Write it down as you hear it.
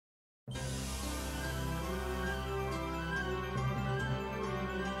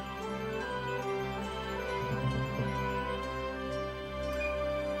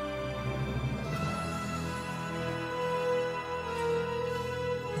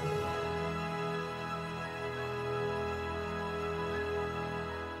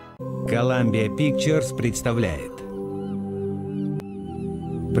Columbia Pictures представляет.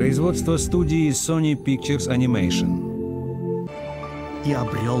 Производство студии Sony Pictures Animation. Я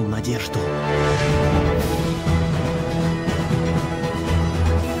обрел надежду.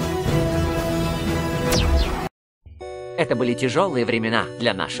 Это были тяжелые времена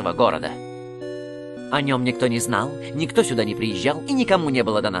для нашего города. О нем никто не знал, никто сюда не приезжал и никому не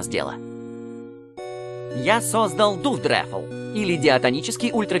было до нас дела. Я создал Дуф-Дрефл, или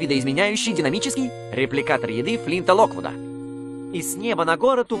диатонический, ультравидоизменяющий, динамический репликатор еды Флинта Локвуда. И с неба на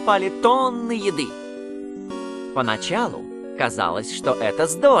город упали тонны еды. Поначалу казалось, что это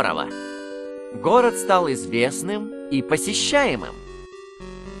здорово. Город стал известным и посещаемым.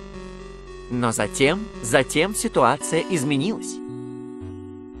 Но затем ситуация изменилась.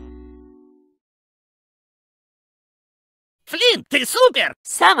 Флинт, ты супер! В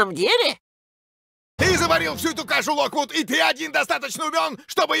самом деле? Ты заварил всю эту кашу, Локвуд, и ты один достаточно умен,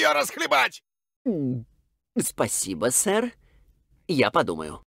 чтобы ее расхлебать! Спасибо, сэр. Я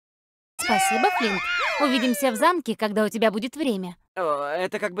подумаю. Спасибо, Флинт. Увидимся в замке, когда у тебя будет время.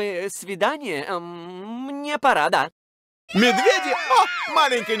 Это как бы свидание? Мне пора, да. Медведи? О,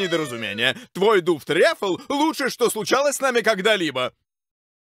 маленькое недоразумение. Твой Дуф-Дрефл — лучшее, что случалось с нами когда-либо.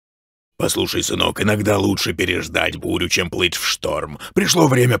 Послушай, сынок, иногда лучше переждать бурю, чем плыть в шторм. Пришло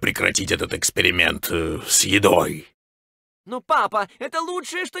время прекратить этот эксперимент с едой. Ну, папа, это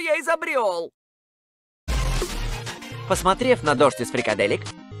лучшее, что я изобрел. Посмотрев на дождь из Фрикаделек,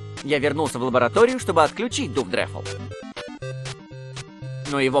 я вернулся в лабораторию, чтобы отключить Дуф-Дрефл.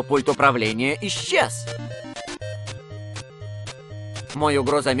 Но его пульт управления исчез. Мой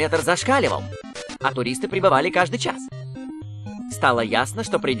угрозометр зашкаливал, а туристы прибывали каждый час. Стало ясно,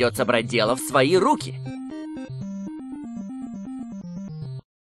 что придется брать дело в свои руки.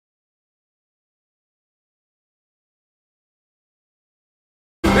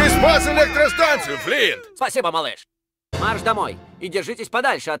 Ты спас электростанцию, Флинт! Спасибо, малыш. Марш домой и держитесь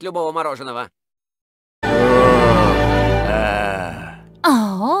подальше от любого мороженого.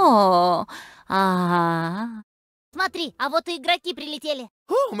 Смотри, а вот и игроки прилетели.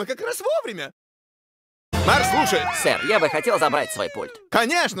 О, мы как раз вовремя. Марш, слушай. Сэр, я бы хотел забрать свой пульт.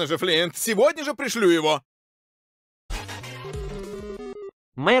 Конечно же, Флинт, сегодня же пришлю его.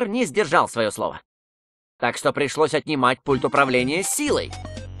 Мэр не сдержал свое слово. Так что пришлось отнимать пульт управления силой.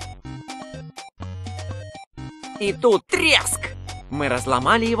 И тут треск! Мы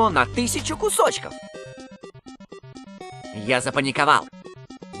разломали его на 1000 кусочков. Я запаниковал.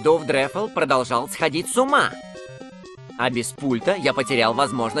 Дуф-Дрефл продолжал сходить с ума. А без пульта я потерял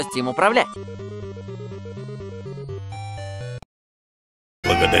возможность им управлять.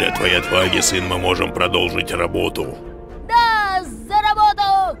 Благодаря твоей отваге, сын, мы можем продолжить работу. Да, за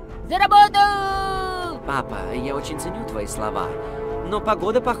работу! За работу! Папа, я очень ценю твои слова, но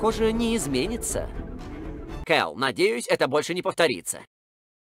погода, похоже, не изменится. Кэл, надеюсь, это больше не повторится.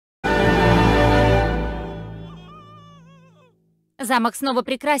 Замок снова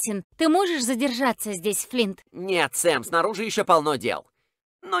прекрасен. Ты можешь задержаться здесь, Флинт? Нет, Сэм, снаружи еще полно дел.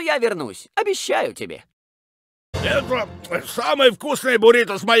 Но я вернусь, обещаю тебе. Это самый вкусный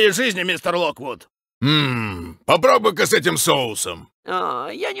буррито в моей жизни, мистер Локвуд. Попробуй-ка с этим соусом.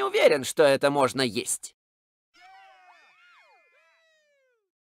 Я не уверен, что это можно есть.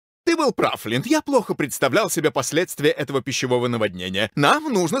 Ты был прав, Флинт. Я плохо представлял себе последствия этого пищевого наводнения.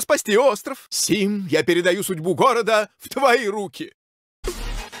 Нам нужно спасти остров. Сим, я передаю судьбу города в твои руки.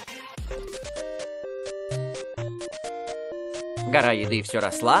 Гора еды все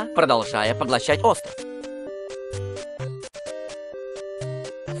росла, продолжая поглощать остров.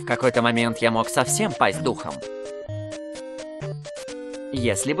 В какой-то момент я мог совсем пасть духом.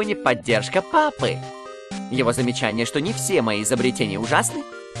 Если бы не поддержка папы. Его замечание, что не все мои изобретения ужасны,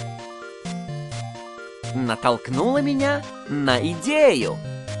 натолкнуло меня на идею.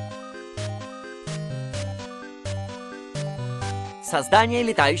 Создание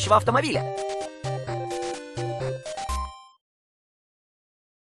летающего автомобиля.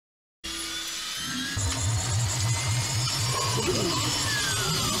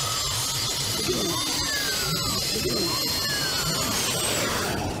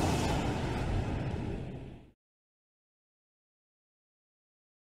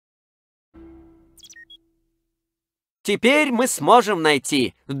 Теперь мы сможем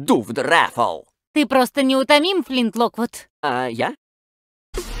найти Дуф-Дрефл. Ты просто неутомим, Флинт Локвуд. А я?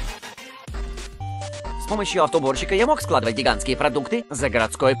 С помощью автоборщика я мог складывать гигантские продукты за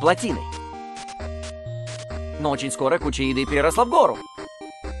городской плотиной. Но очень скоро куча еды переросла в гору.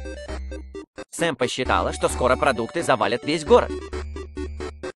 Сэм посчитала, что скоро продукты завалят весь город.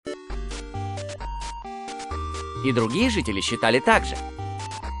 И другие жители считали так же.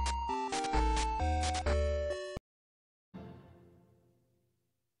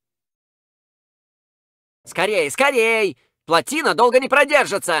 скорей, скорей! Плотина долго не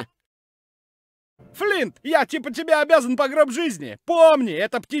продержится. Флинт, я типа тебе обязан по гроб жизни. Помни,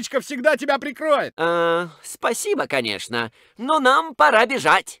 эта птичка всегда тебя прикроет. Спасибо, конечно, но нам пора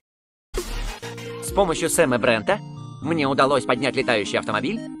бежать. С помощью Сэма и Брента мне удалось поднять летающий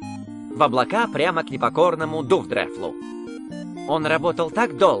автомобиль в облака прямо к непокорному Дуфдрефлу. Он работал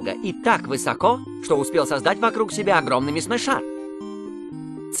так долго и так высоко, что успел создать вокруг себя огромный мясной шар.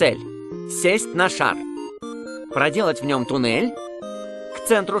 Цель — сесть на шар, проделать в нем туннель к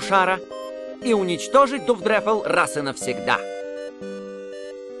центру шара и уничтожить Дуфдрефл раз и навсегда.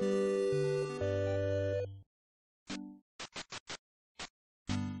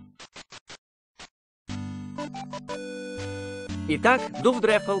 Итак,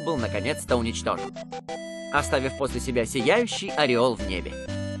 Дуфдрефл был наконец-то уничтожен, оставив после себя сияющий ореол в небе.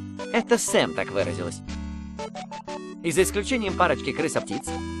 Это Сэм так выразилась. И за исключением парочки крыс-птиц,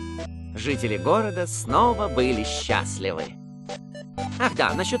 жители города снова были счастливы. Ах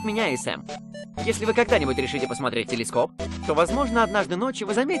да, насчет меня и Сэм. Если вы когда-нибудь решите посмотреть телескоп, то, возможно, однажды ночью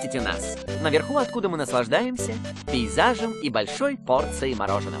вы заметите нас наверху, откуда мы наслаждаемся пейзажем и большой порцией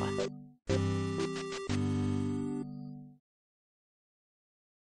мороженого.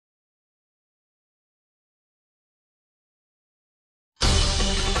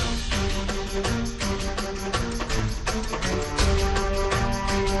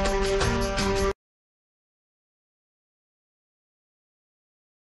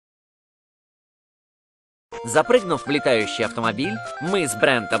 Запрыгнув в летающий автомобиль, мы с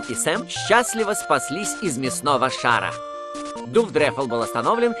Брентом и Сэм счастливо спаслись из мясного шара. Дуфдрефл был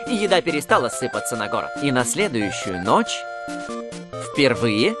остановлен, и еда перестала сыпаться на город. И на следующую ночь,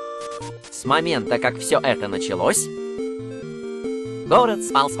 впервые, с момента, как все это началось, город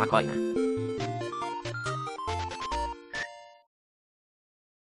спал спокойно.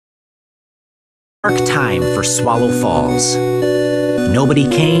 Dark time for Swallow Falls. Nobody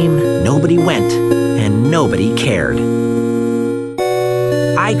came, nobody went, and nobody cared.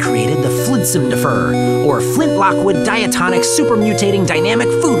 I created the Flintsimdifer, or Flint Lockwood Diatonic Super Mutating Dynamic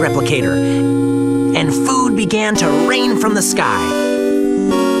Food Replicator, and food began to rain from the sky.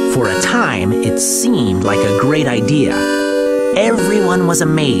 For a time, it seemed like a great idea. Everyone was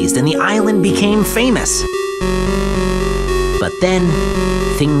amazed, and the island became famous. But then,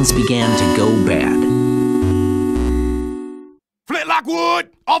 things began to go bad. Flint Lockwood,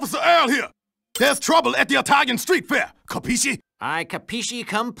 Officer Earl here. There's trouble at the Italian Street Fair. Capisci? I capisci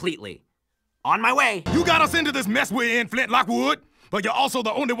completely. On my way. You got us into this mess we're in, Flint Lockwood, but you're also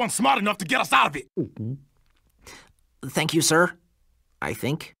the only one smart enough to get us out of it. Thank you, sir. I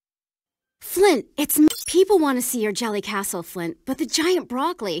think. Flint, it's people want to see your jelly castle, Flint, but the giant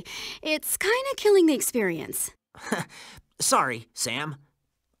broccoli, it's kind of killing the experience. Sorry, Sam.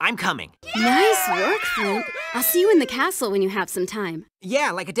 I'm coming. Nice work, Flint. I'll see you in the castle when you have some time.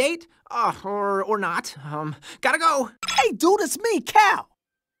 Yeah, like a date? Or not. Gotta go. Hey, dude, it's me, Cal.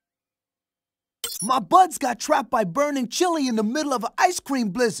 My buds got trapped by burning chili in the middle of an ice cream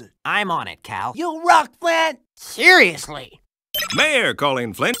blizzard. I'm on it, Cal. You rock, Flint. Seriously. Mayor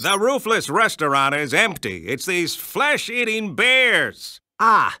calling, Flint. The roofless restaurant is empty. It's these flesh-eating bears.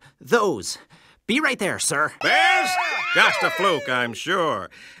 Ah, those. Be right there, sir. Bears? Just a fluke, I'm sure.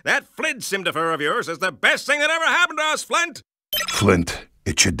 That Flintsimdifer of yours is the best thing that ever happened to us, Flint. Flint,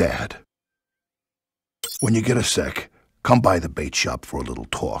 it's your dad. When you get a sec, come by the bait shop for a little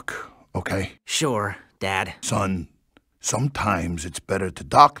talk, okay? Sure, Dad. Son, sometimes it's better to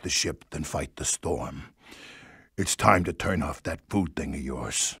dock the ship than fight the storm. It's time to turn off that food thing of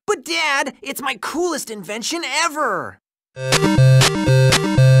yours. But Dad, it's my coolest invention ever!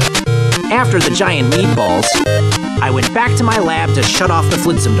 After the giant meatballs, I went back to my lab to shut off the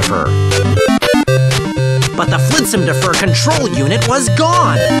Flintsimdifer. But the Flintsimdifer control unit was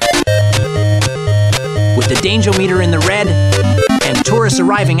gone! With the dangermeter in the red, and tourists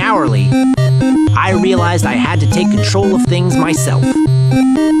arriving hourly, I realized I had to take control of things myself.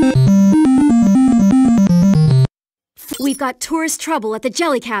 We've got tourist trouble at the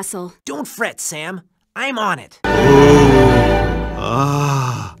Jelly Castle. Don't fret, Sam. I'm on it.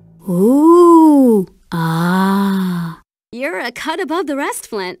 Ooh, ah. You're a cut above the rest,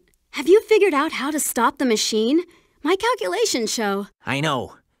 Flint. Have you figured out how to stop the machine? My calculations show. I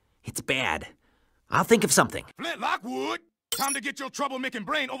know. It's bad. I'll think of something. Flint Lockwood, time to get your troublemaking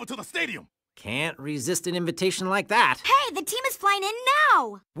brain over to the stadium. Can't resist an invitation like that. Hey, the team is flying in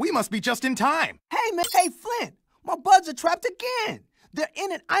now! We must be just in time. Hey, man. Hey, Flint. My buds are trapped again. They're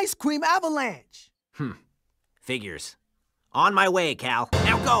in an ice cream avalanche. Figures. On my way, Cal.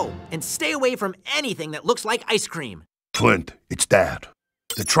 Now go, and stay away from anything that looks like ice cream. Flint, it's Dad.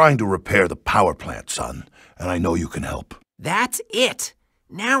 They're trying to repair the power plant, son, and I know you can help. That's it.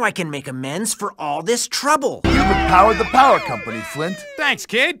 Now I can make amends for all this trouble. You've empowered the power company, Flint. Thanks,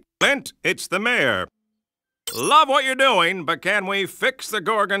 kid. Flint, it's the mayor. Love what you're doing, but can we fix the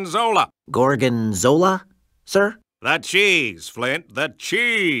gorgonzola? Gorgonzola, sir? The cheese, Flint, the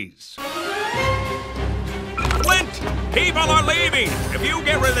cheese. Flint, people are leaving. If you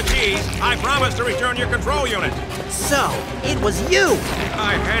get rid of the cheese, I promise to return your control unit. So, it was you!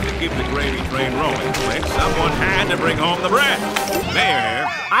 I had to keep the gravy train rolling, Flint. Someone had to bring home the bread. Mayor.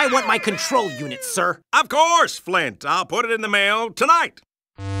 I want my control unit, sir. Of course, Flint. I'll put it in the mail tonight.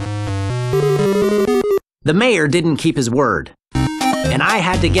 The mayor didn't keep his word, and I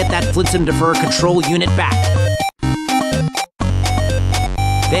had to get that Flintsim control unit back.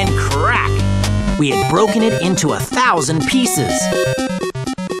 Then crack! We had broken it into 1,000 pieces.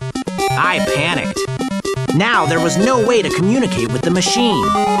 I panicked. Now there was no way to communicate with the machine,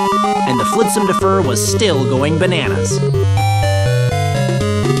 and the Flintsim was still going bananas.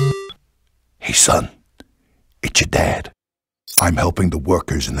 Hey, son. It's your dad. I'm helping the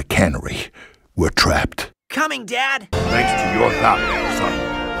workers in the cannery. We're trapped. Coming, Dad! Thanks to your value, son,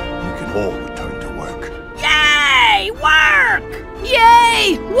 we can all return to work. Yay! Work!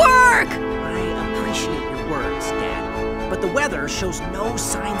 Yay! Work! I appreciate your words, Dad, but the weather shows no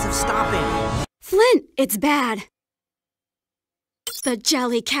signs of stopping. Flint, it's bad. The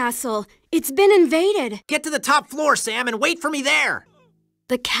Jelly Castle. It's been invaded. Get to the top floor, Sam, and wait for me there.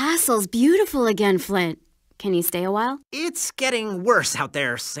 The castle's beautiful again, Flint. Can you stay a while? It's getting worse out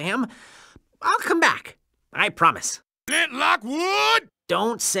there, Sam. I'll come back. I promise. Flint Lockwood!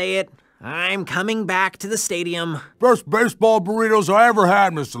 Don't say it. I'm coming back to the stadium. Best baseball burritos I ever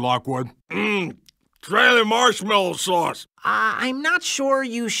had, Mr. Lockwood. Trailer marshmallow sauce. I'm not sure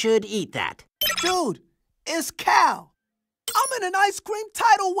you should eat that. Dude, it's Cal. I'm in an ice cream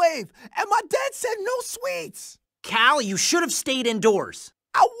tidal wave, and my dad said no sweets. Cal, you should have stayed indoors.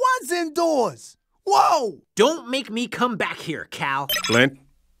 I was indoors. Whoa! Don't make me come back here, Cal. Flint,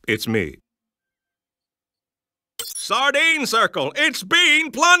 it's me. Sardine Circle, it's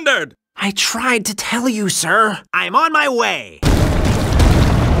being plundered! I tried to tell you, sir. I'm on my way.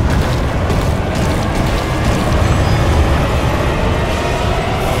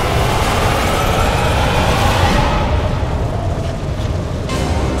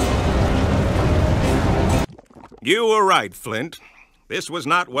 You were right, Flint. This was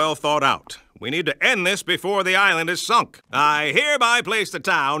not well thought out. We need to end this before the island is sunk. I hereby place the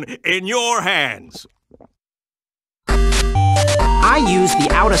town in your hands. I used the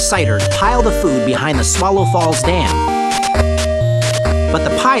out-of-sighter to pile the food behind the Swallow Falls Dam. But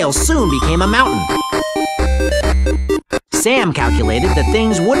the pile soon became a mountain. Sam calculated that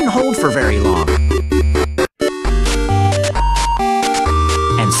things wouldn't hold for very long.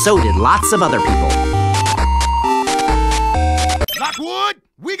 And so did lots of other people. Lockwood,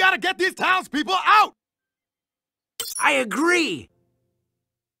 we gotta get these townspeople out! I agree.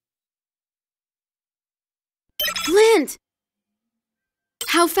 Flint!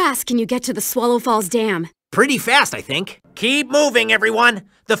 How fast can you get to the Swallow Falls Dam? Pretty fast, I think. Keep moving, everyone.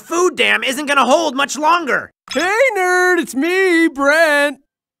 The food dam isn't gonna hold much longer. Hey, nerd, it's me, Brent.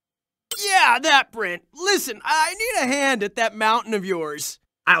 Yeah, that Brent. Listen, I need a hand at that mountain of yours.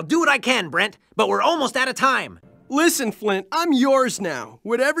 I'll do what I can, Brent, but we're almost out of time. Listen, Flint, I'm yours now.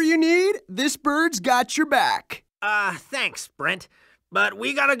 Whatever you need, this bird's got your back. Thanks, Brent. But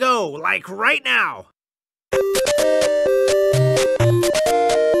we gotta go, like right now.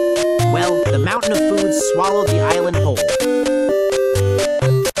 Well, the mountain of food swallowed the island whole.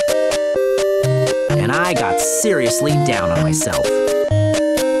 And I got seriously down on myself.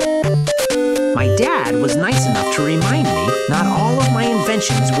 My dad was nice enough to remind me not all of my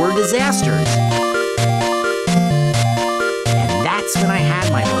inventions were disasters. And that's when I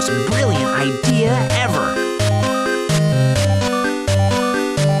had my most brilliant idea ever.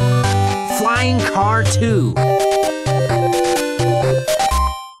 Flying Car 2.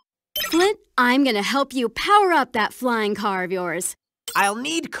 Flint, I'm gonna help you power up that flying car of yours. I'll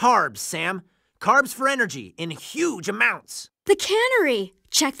need carbs, Sam. Carbs for energy in huge amounts. The cannery.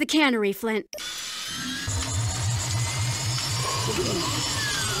 Check the cannery, Flint.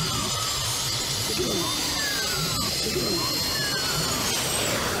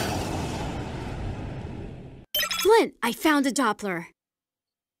 Flint, I found a Doppler.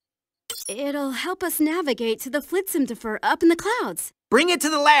 It'll help us navigate to the Flitsimdifer up in the clouds. Bring it to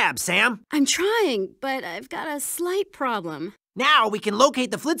the lab, Sam. I'm trying, but I've got a slight problem. Now we can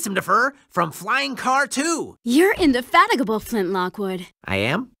locate the Flitsimdifer from Flying Car 2. You're indefatigable, Flint Lockwood. I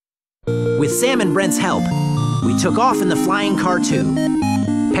am? With Sam and Brent's help, we took off in the Flying Car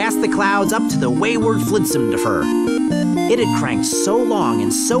 2. past the clouds up to the wayward Flintstone. It had cranked so long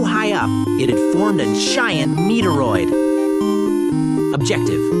and so high up, it had formed a giant meteoroid.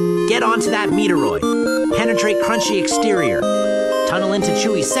 Objective: get onto that meteoroid, penetrate crunchy exterior, tunnel into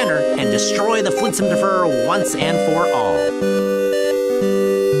chewy center, and destroy the Flintstone once and for all.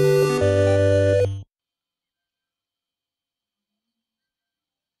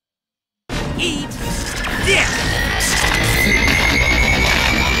 Eat dick!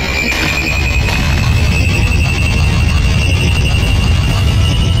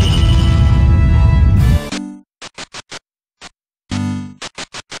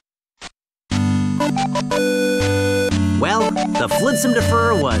 Well, the Flintstone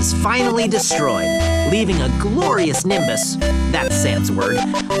was finally destroyed, leaving a glorious nimbus, that's Sam's word,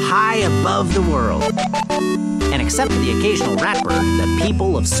 high above the world. And except for the occasional ratbird, the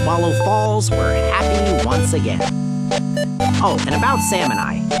people of Swallow Falls were happy once again. Oh, and about Sam and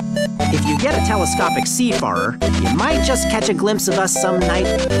I. If you get a telescopic seafarer, you might just catch a glimpse of us some night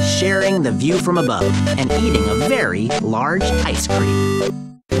sharing the view from above and eating a very large ice cream.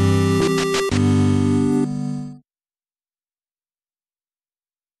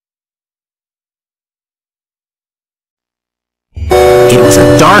 It was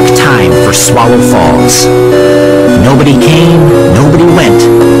a dark time for Swallow Falls. Nobody came, nobody went,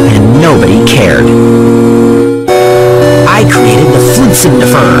 and nobody cared. I created the Flintstone,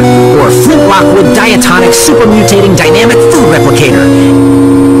 or Flint-Lockwood Diatonic Super Mutating Dynamic Food Replicator,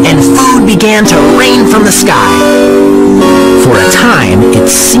 and food began to rain from the sky. For a time, it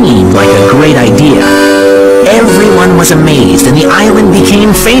seemed like a great idea. Everyone was amazed, and the island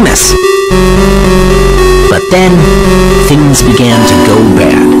became famous. But then, things began to go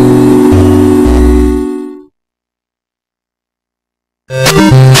bad.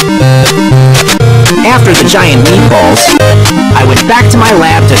 After the giant meatballs, I went back to my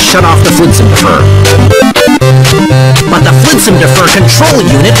lab to shut off the Flintstone. But the Flintstone control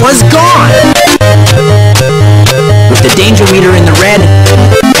unit was gone! With the danger meter in the red,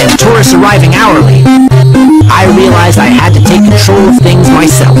 and tourists arriving hourly, I realized I had to take control of things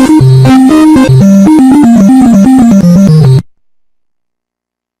myself.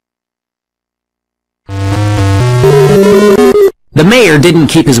 The mayor didn't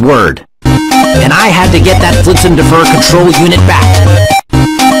keep his word, and I had to get that Flintstone control unit back.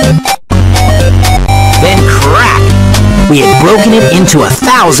 Then crack! We had broken it into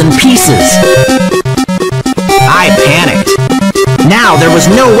 1,000 pieces. I panicked. Now there was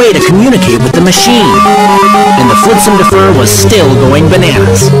no way to communicate with the machine, and the Flintstone was still going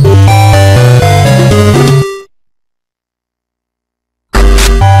bananas.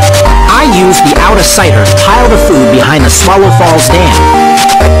 I used the out-of-sighter to pile the food behind the Swallow Falls Dam.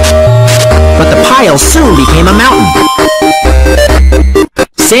 But the pile soon became a mountain.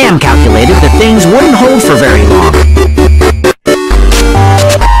 Sam calculated that things wouldn't hold for very long.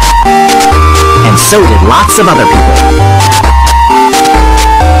 And so did lots of other people.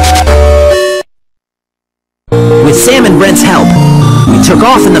 With Sam and Brent's help, we took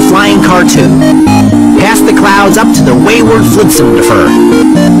off in the flying car too, past the clouds up to the wayward Flintstone.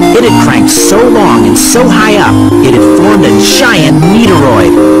 It had cranked so long and so high up, it had formed a giant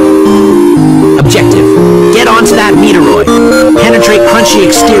meteoroid. Objective: get onto that meteoroid, penetrate crunchy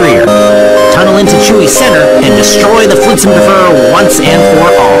exterior, tunnel into chewy center, and destroy the Flintstone once and for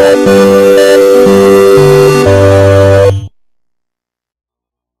all.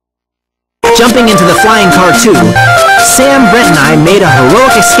 Jumping into the flying car too, Sam, Brent, and I made a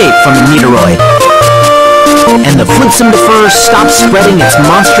heroic escape from the meteoroid. And the Flintstone stopped spreading its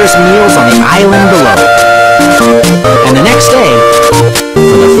monstrous meals on the island below. And the next day,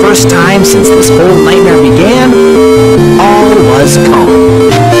 for the first time since this whole nightmare began, all was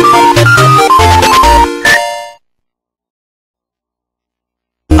calm.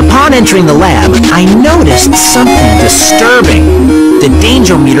 Upon entering the lab, I noticed something disturbing. The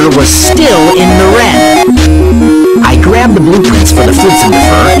danger meter was still in the red. I grabbed the blueprints for the Flintstone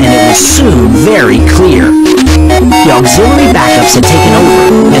and it was soon very clear. The auxiliary backups had taken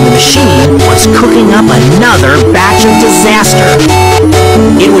over, and the machine was cooking up another batch of disaster.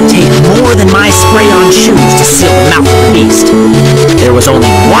 It would take more than my spray-on shoes to seal the mouth of the beast. There was only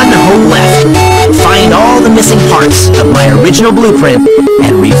one hope left: find all the missing parts of my original blueprint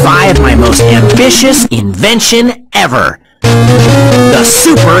and revive my most ambitious invention ever: the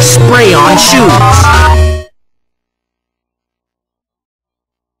Super Spray-On Shoes!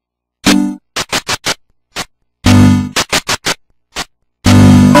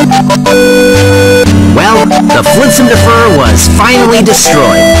 Well, the the Flintsum was finally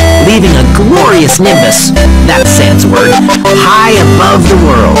destroyed, leaving a glorious nimbus, that's Sans word, high above the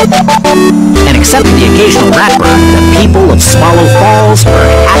world. And except for the occasional ratbird, the people of Swallow Falls were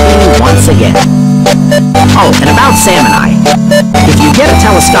happy once again. Oh, and about Sam and I. If you get a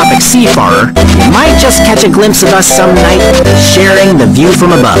telescopic seafarer, you might just catch a glimpse of us some night sharing the view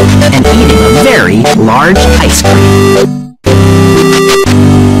from above and eating a very large ice cream.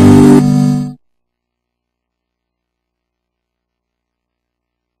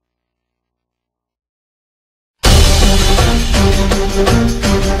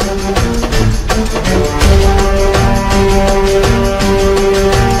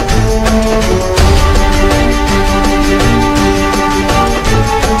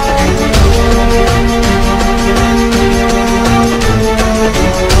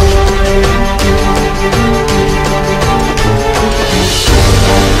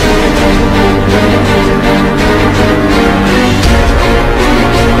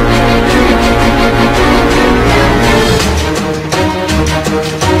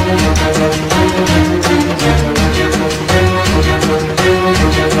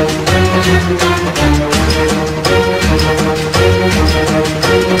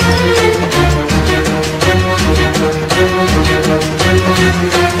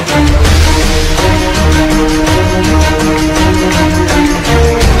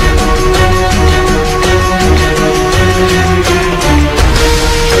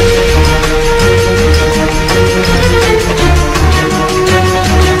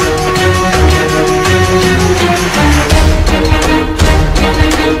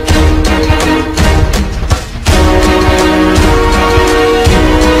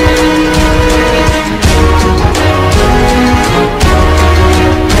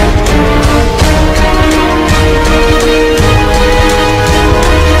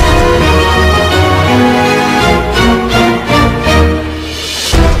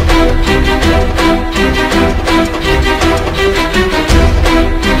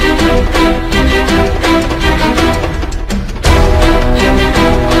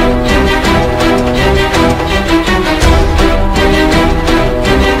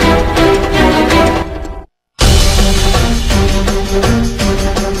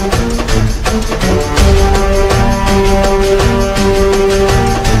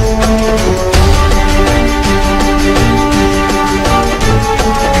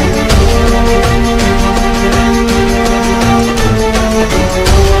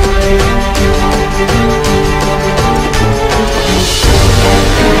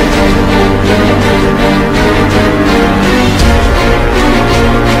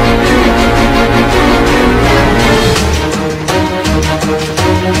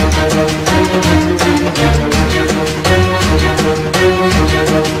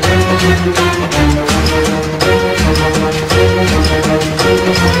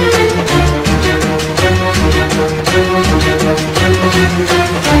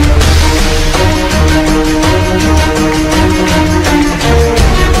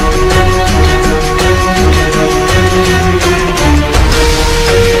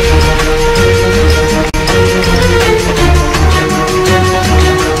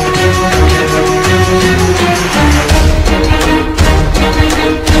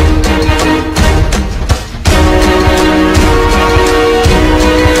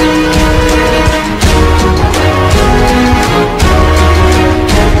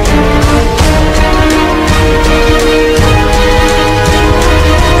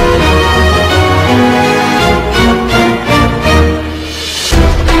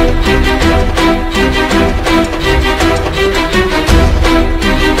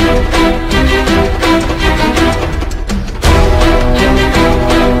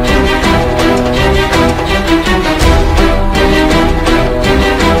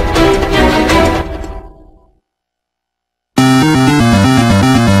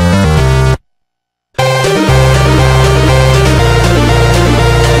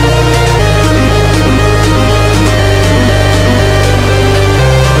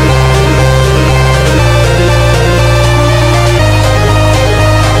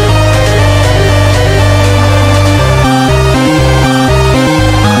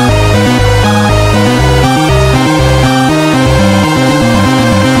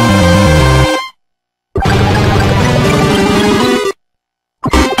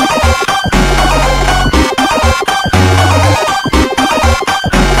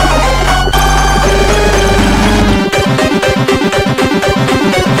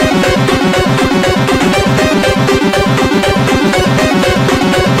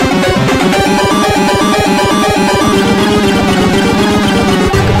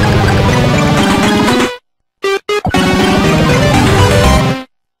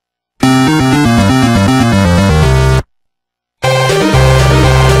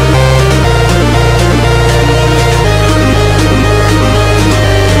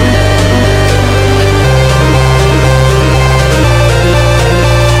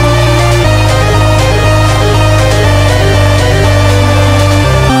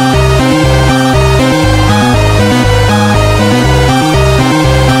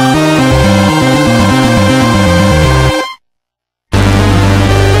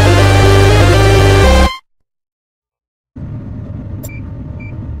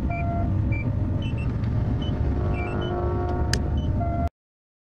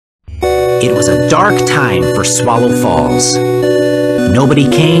 It was a dark time for Swallow Falls. Nobody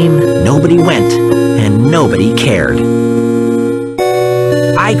came, nobody went, and nobody cared.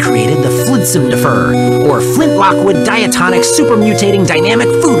 I created the Flintsimdefer, or Flint Lockwood Diatonic Super Mutating Dynamic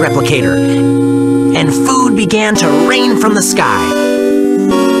Food Replicator, and food began to rain from the sky.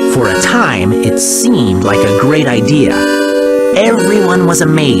 For a time, it seemed like a great idea. Everyone was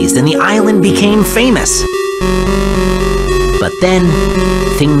amazed and the island became famous. But then,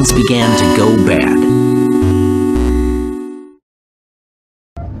 things began to go bad.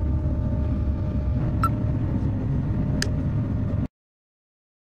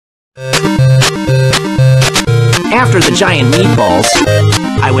 After the giant meatballs,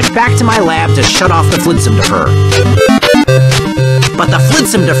 I went back to my lab to shut off the Flintsimdefer. But the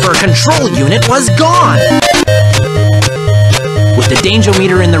Flintsimdefer control unit was gone! With the danger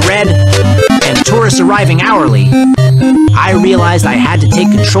meter in the red, and tourists arriving hourly, I realized I had to take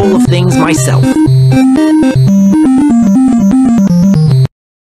control of things myself.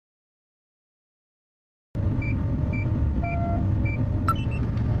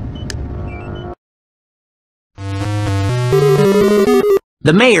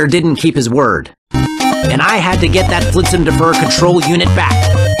 The mayor didn't keep his word, and I had to get that Flintsimdefer control unit back.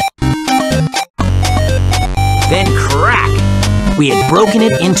 Then crack! We had broken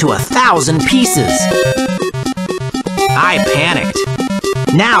it into 1,000 pieces. I panicked.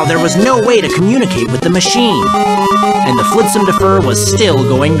 Now there was no way to communicate with the machine, and the Flintsimdefer was still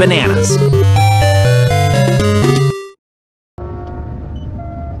going bananas.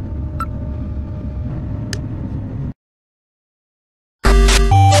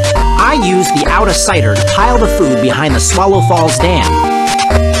 I used the out-of-sighter to pile the food behind the Swallow Falls Dam.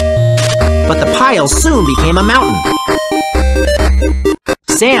 But the pile soon became a mountain.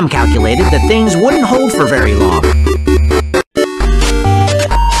 Sam calculated that things wouldn't hold for very long.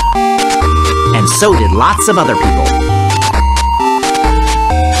 And so did lots of other people.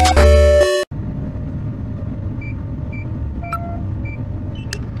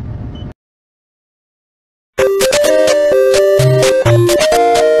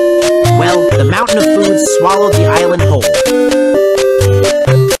 Well, the mountain of food swallowed the island whole.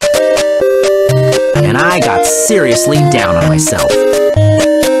 And I got seriously down on myself.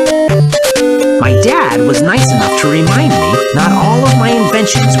 My dad was nice enough to remind me not all of my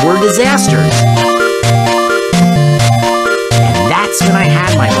inventions were disasters. And that's when I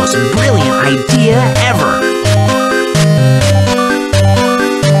had my most brilliant idea ever.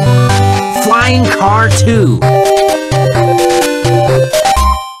 Flying Car 2.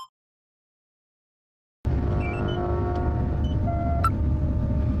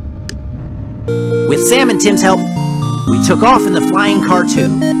 With Sam and Tim's help, we took off in the Flying Car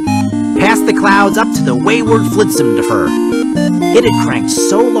 2. Past the clouds up to the wayward Flintsimdefer. It had cranked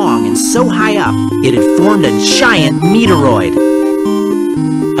so long and so high up, it had formed a giant meteoroid.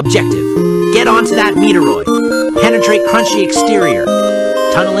 Objective: get onto that meteoroid, penetrate crunchy exterior,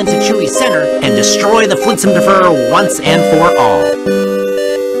 tunnel into chewy center, and destroy the Flintsimdefer once and for all.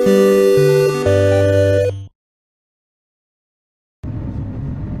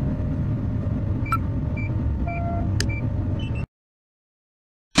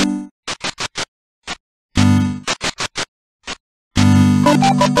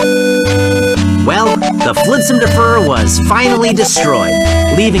 Well, the Flintsimdefer was finally destroyed,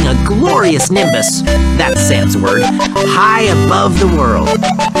 leaving a glorious nimbus, that's Sam's word, high above the world.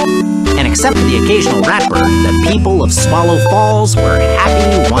 And except for the occasional ratbird, the people of Swallow Falls were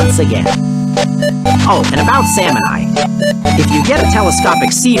happy once again. Oh, and about Sam and I. If you get a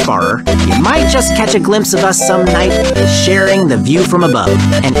telescopic seafarer, you might just catch a glimpse of us some night sharing the view from above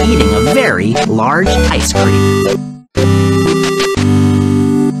and eating a very large ice cream.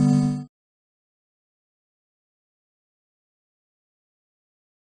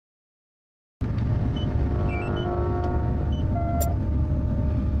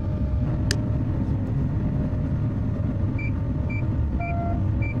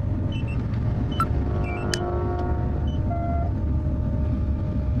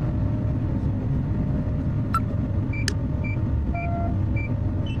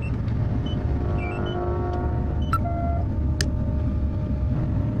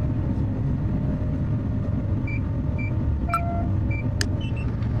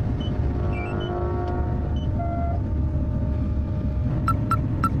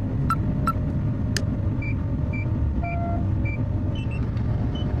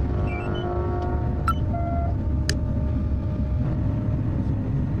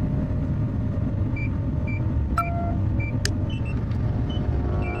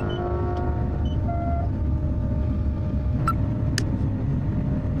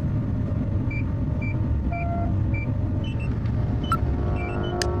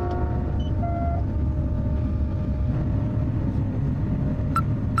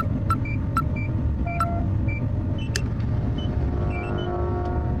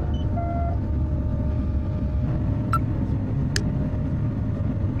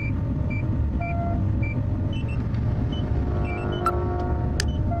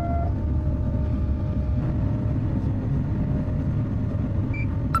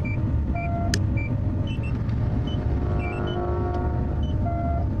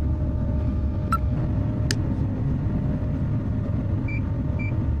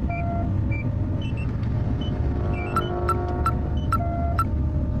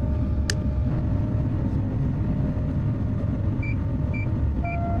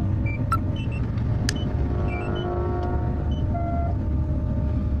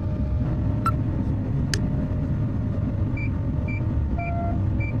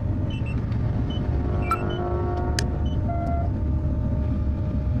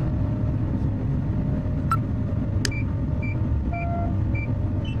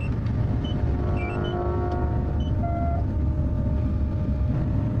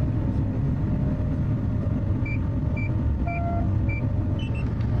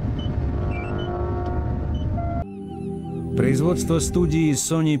 Производство студии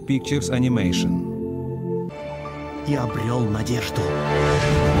Sony Pictures Animation. Я обрел надежду.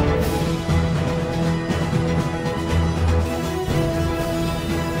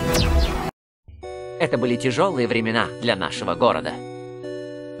 Это были тяжелые времена для нашего города.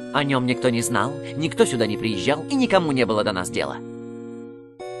 О нем никто не знал, никто сюда не приезжал, и никому не было до нас дела.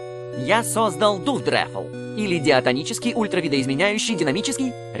 Я создал дуф-дрефл, или диатонический ультравидоизменяющий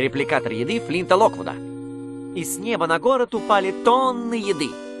динамический репликатор еды Флинта Локвуда. И с неба на город упали тонны еды.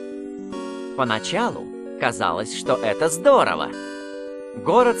 Поначалу казалось, что это здорово.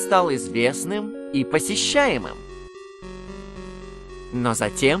 Город стал известным и посещаемым. Но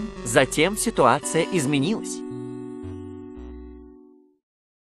затем ситуация изменилась.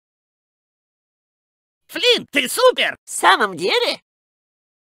 Флинт, ты супер! В самом деле?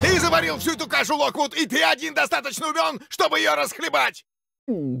 Ты заварил всю эту кашу, Локвуд, и ты один достаточно умен, чтобы ее расхлебать!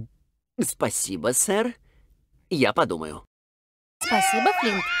 Спасибо, сэр. Я подумаю. Спасибо,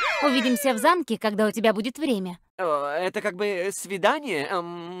 Флинт. Увидимся в замке, когда у тебя будет время. Это как бы свидание.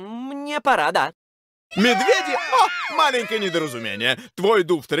 Мне пора, да. Медведи? О, маленькое недоразумение. Твой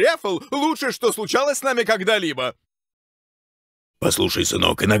дуф-трефл — лучшее, что случалось с нами когда-либо. Послушай,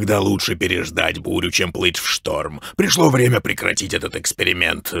 сынок, иногда лучше переждать бурю, чем плыть в шторм. Пришло время прекратить этот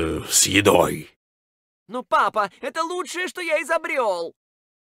эксперимент с едой. Ну, папа, это лучшее, что я изобрел.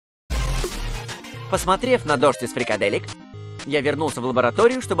 Посмотрев на дождь из Фрикаделек, я вернулся в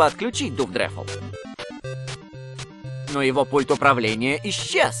лабораторию, чтобы отключить дуф-дрефл. Но его пульт управления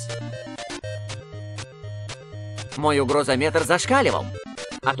исчез. Мой угрозометр зашкаливал,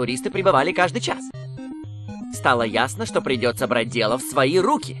 а туристы прибывали каждый час. Стало ясно, что придется брать дело в свои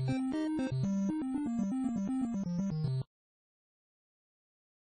руки.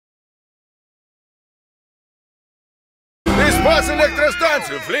 Ты спас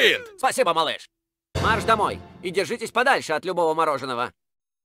электростанцию, Флинт! Спасибо, малыш. Марш домой и держитесь подальше от любого мороженого.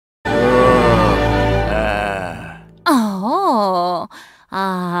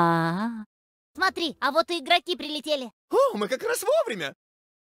 Смотри, а вот и игроки прилетели. О, мы как раз вовремя.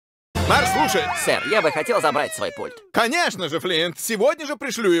 Марш, слушай. Сэр, я бы хотел забрать свой пульт. Конечно же, Флинт. Сегодня же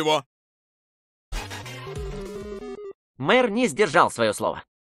пришлю его. Мэр не сдержал свое слово.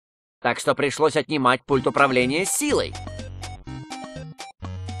 Так что пришлось отнимать пульт управления силой.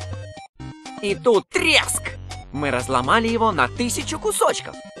 И тут треск! Мы разломали его на 1000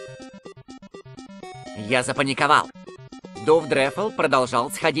 кусочков. Я запаниковал. Дуф-дрефл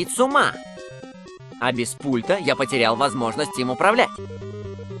продолжал сходить с ума. А без пульта я потерял возможность им управлять.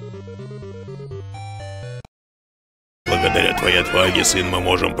 Благодаря твоей отваге, сын, мы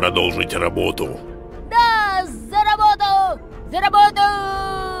можем продолжить работу. Да, за работу! За работу!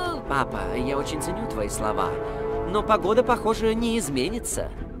 Папа, я очень ценю твои слова, но погода, похоже, не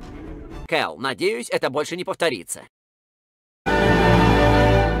изменится. Кэл, надеюсь, это больше не повторится.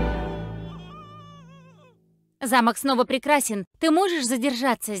 Замок снова прекрасен. Ты можешь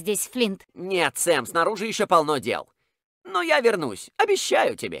задержаться здесь, Флинт? Нет, Сэм, снаружи еще полно дел. Но я вернусь,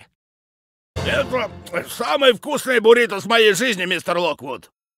 обещаю тебе. Это самый вкусный буррито с моей жизни, мистер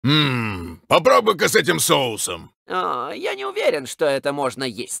Локвуд. Попробуй-ка с этим соусом. Я не уверен, что это можно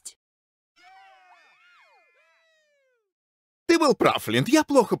есть. Ты был прав, Флинт. Я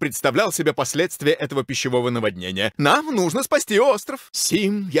плохо представлял себе последствия этого пищевого наводнения. Нам нужно спасти остров.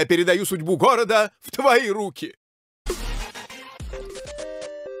 Сим, я передаю судьбу города в твои руки.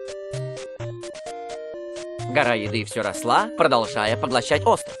 Гора еды все росла, продолжая поглощать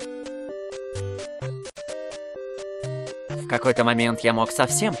остров. В какой-то момент я мог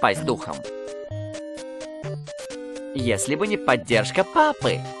совсем пасть духом. Если бы не поддержка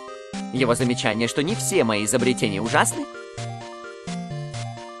папы. Его замечание, что не все мои изобретения ужасны,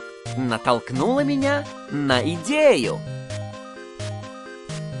 натолкнуло меня на идею.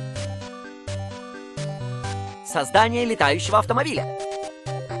 Создание летающего автомобиля.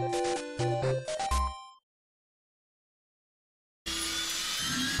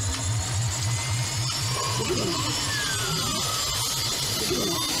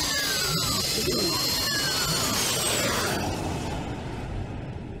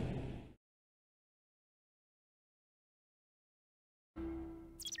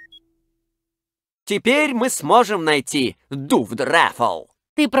 Теперь мы сможем найти дуф-дрефл.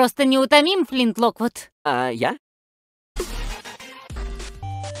 Ты просто неутомим, Флинт Локвуд. А я?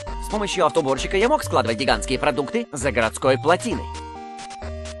 С помощью автоборщика я мог складывать гигантские продукты за городской плотиной.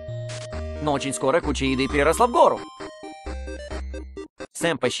 Но очень скоро куча еды переросла в гору.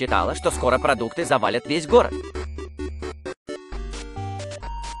 Сэм посчитала, что скоро продукты завалят весь город.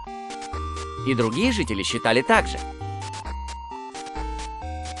 И другие жители считали так же.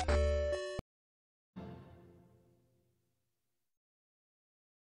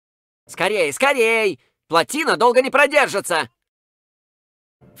 скорей, скорей! Плотина долго не продержится!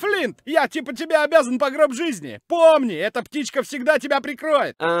 Флинт, я типа тебе обязан по гроб жизни. Помни, эта птичка всегда тебя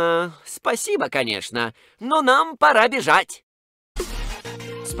прикроет. Спасибо, конечно, но нам пора бежать.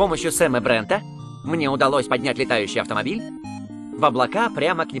 С помощью Сэма и Брента мне удалось поднять летающий автомобиль в облака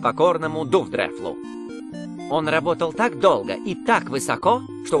прямо к непокорному Дуфдрефлу. Он работал так долго и так высоко,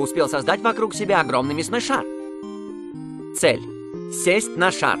 что успел создать вокруг себя огромный мясной шар. Цель — сесть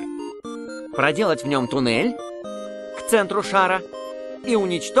на шар, проделать в нем туннель к центру шара и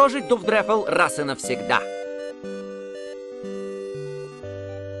уничтожить Дуфдрефл раз и навсегда.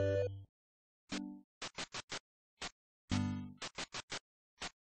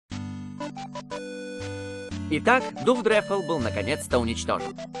 Итак, Дуфдрефл был наконец-то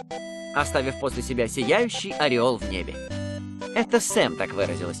уничтожен, оставив после себя сияющий ореол в небе. Это Сэм так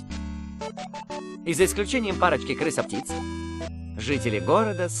выразилась. И за исключением парочки крыс-птиц, жители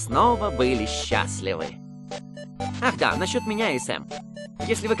города снова были счастливы. Ах да, насчет меня и Сэм.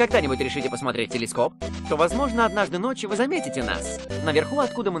 Если вы когда-нибудь решите посмотреть телескоп, то, возможно, однажды ночью вы заметите нас наверху,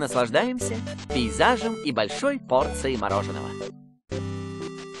 откуда мы наслаждаемся пейзажем и большой порцией мороженого.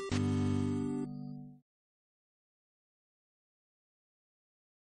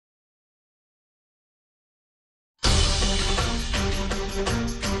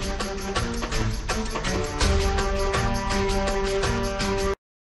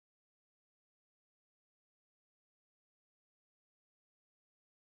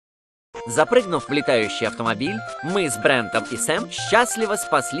 Запрыгнув в летающий автомобиль, мы с Брентом и Сэм счастливо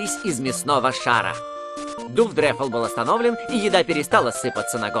спаслись из мясного шара. Дуфдрефл был остановлен, и еда перестала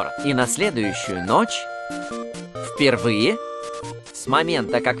сыпаться на город. И на следующую ночь, впервые, с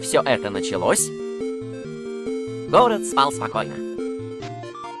момента, как все это началось, город спал спокойно.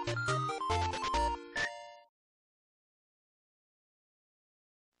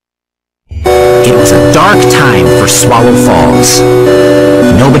 It was a dark time for Swallow Falls.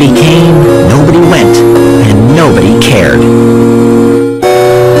 Nobody came, nobody went, and nobody cared.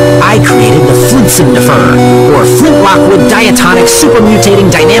 I created the Flintsendifer, or Flint-Lockwood Diatonic Super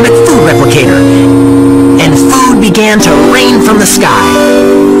Mutating Dynamic Food Replicator, and food began to rain from the sky.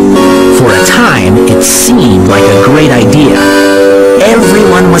 For a time, it seemed like a great idea.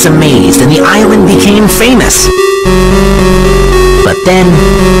 Everyone was amazed, and the island became famous. But then,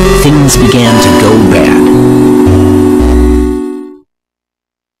 things began to go bad.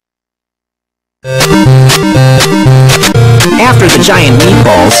 After the giant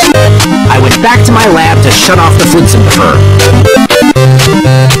meatballs, I went back to my lab to shut off the Flintsendifer.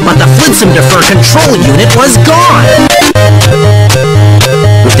 But the Flintsendifer control unit was gone!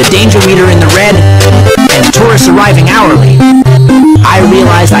 With the danger meter in the red, and tourists arriving hourly, I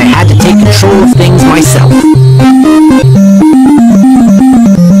realized I had to take control of things myself.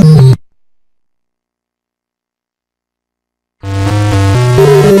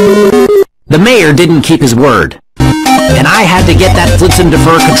 The mayor didn't keep his word, and I had to get that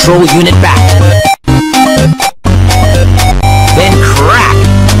Flintsendifer control unit back. Then crack!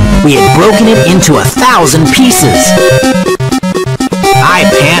 We had broken it into 1,000 pieces. I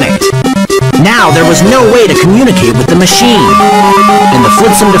panicked. Now there was no way to communicate with the machine, and the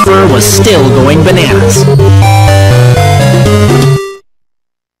Flintsendifer was still going bananas.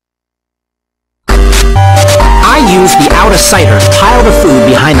 I used the out-of-sighter to pile the food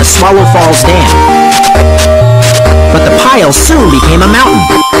behind the Swallow Falls Dam. But the pile soon became a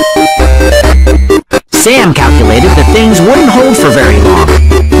mountain. Sam calculated that things wouldn't hold for very long.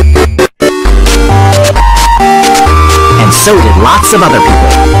 And so did lots of other people.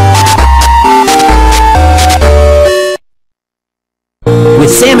 With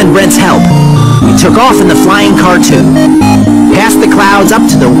Sam and Brent's help, we took off in the flying car too, past the clouds up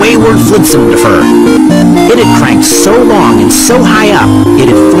to the wayward Flintsendifer. It had cranked so long and so high up, it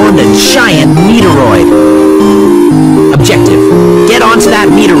had formed a giant meteoroid. Objective: get onto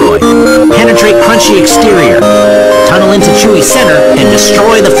that meteoroid, penetrate crunchy exterior, tunnel into chewy center, and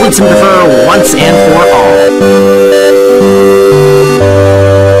destroy the Flintsendifer once and for all.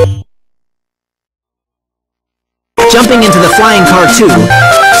 Jumping into the flying car too,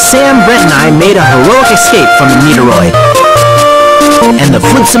 Sam, Brent, and I made a heroic escape from the meteoroid. And the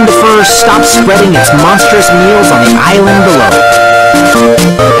Flintsendifer stopped spreading its monstrous meals on the island below.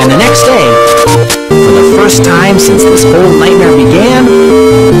 And the next day, for the first time since this whole nightmare began,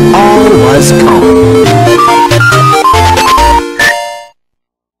 all was calm.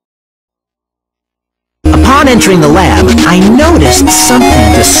 Upon entering the lab, I noticed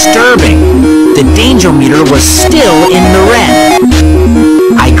something disturbing. The danger meter was still in the red.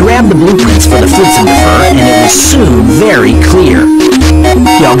 I grabbed the blueprints for the Flintsenderfer, and it was soon very clear.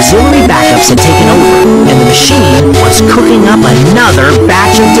 The auxiliary backups had taken over, and the machine was cooking up another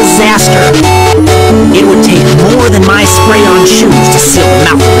batch of disaster. It would take more than my spray-on shoes to seal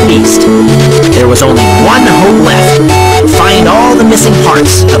the mouth of the beast. There was only one hope left: find all the missing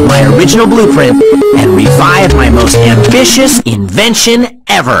parts of my original blueprint and revive my most ambitious invention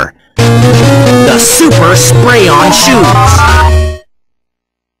ever: the Super Spray-On Shoes.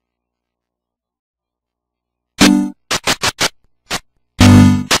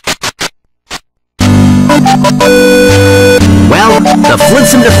 Well, the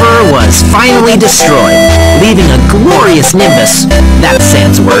Flintsenderfer was finally destroyed, leaving a glorious nimbus, that's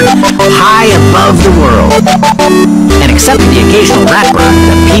Sans word, high above the world. And except for the occasional rapper,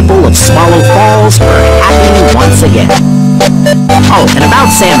 the people of Swallow Falls were happy once again. Oh, and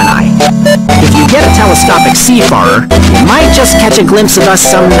about Sam and I. If you get a telescopic seafarer, you might just catch a glimpse of us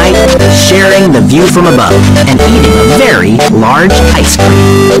some night, sharing the view from above and eating a very large ice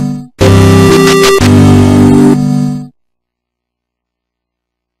cream.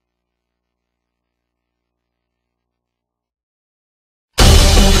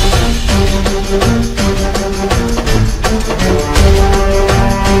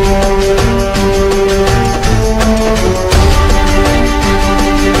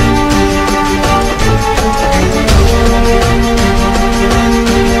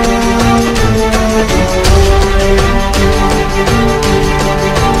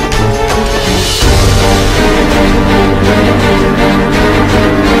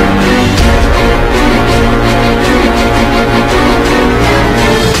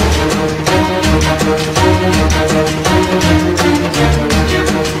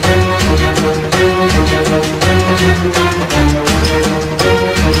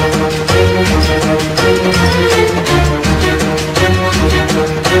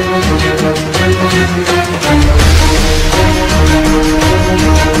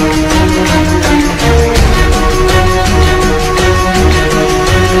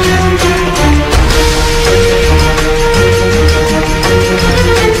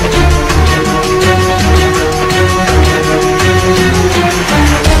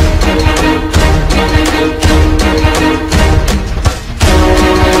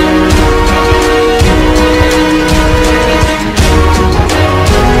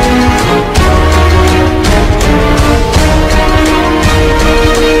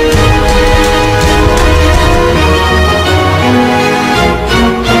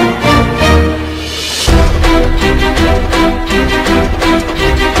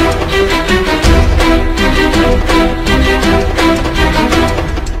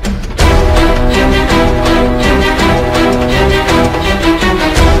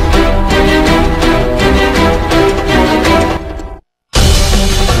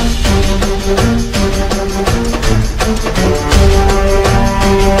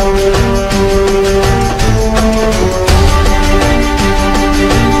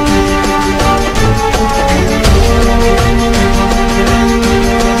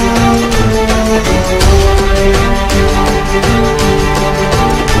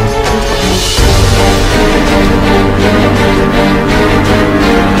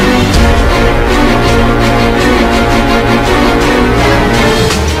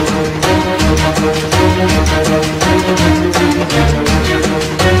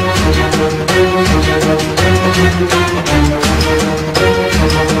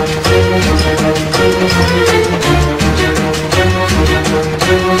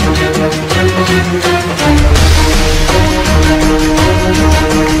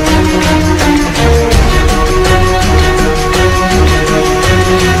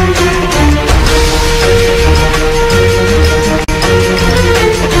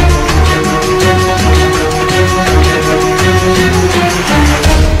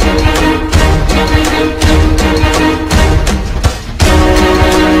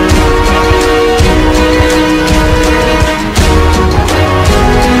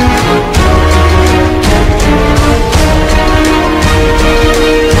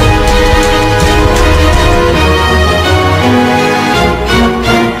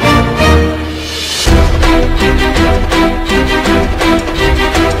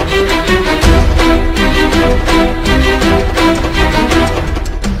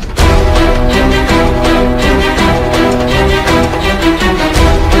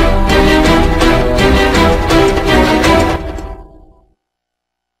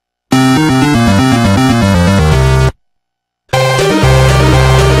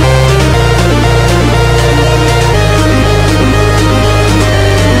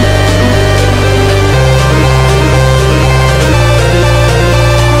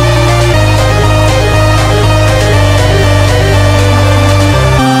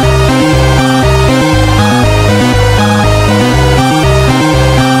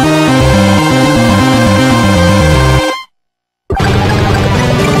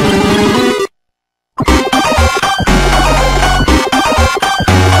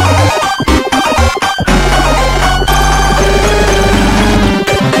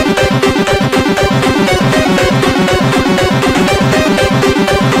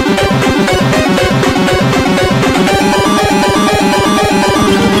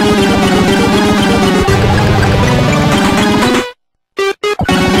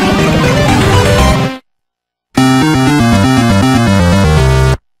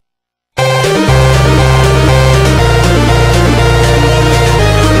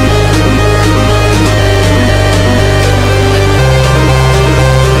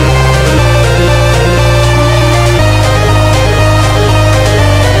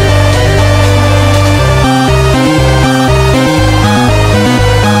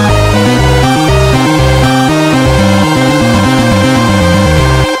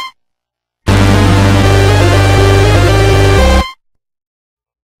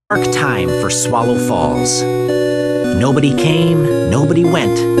 Dark time for Swallow Falls. Nobody came, nobody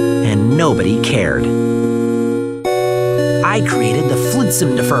went, and nobody cared. I created the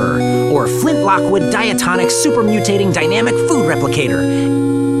Flintsimdifer, or Flint-Lockwood Diatonic Super Mutating Dynamic Food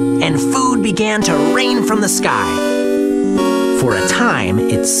Replicator, and food began to rain from the sky. For a time,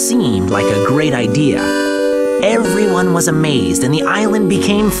 it seemed like a great idea. Everyone was amazed and the island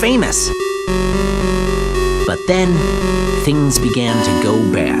became famous. But then, things began to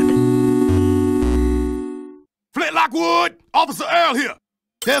go bad. Flint Lockwood! Officer Earl here!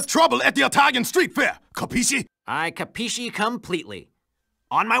 There's trouble at the Italian street fair. Capisci? I capisci completely.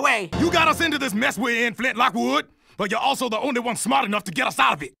 On my way. You got us into this mess we're in, Flint Lockwood, but you're also the only one smart enough to get us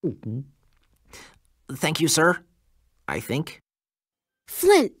out of it. Thank you, sir. I think.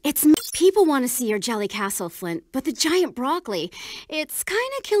 Flint, it's people want to see your jelly castle, Flint, but the giant broccoli, it's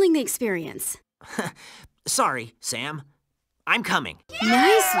kind of killing the experience. Sorry, Sam. I'm coming.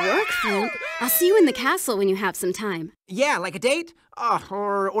 Nice work, Flint. I'll see you in the castle when you have some time. Yeah, like a date?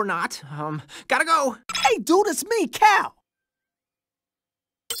 Or not. Gotta go. Hey, dude, it's me, Cal.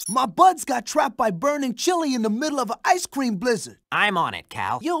 My buds got trapped by burning chili in the middle of an ice cream blizzard. I'm on it,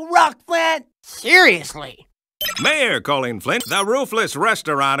 Cal. You rock, Flint. Seriously. Mayor calling, Flint. The roofless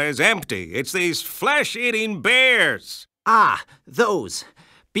restaurant is empty. It's these flesh-eating bears. Ah, those.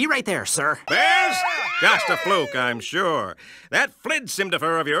 Be right there, sir. Bears? Just a fluke, I'm sure. That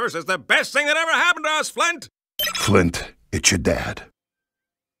Flintsimdifer of yours is the best thing that ever happened to us, Flint. Flint, it's your dad.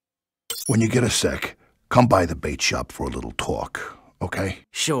 When you get a sec, come by the bait shop for a little talk, okay?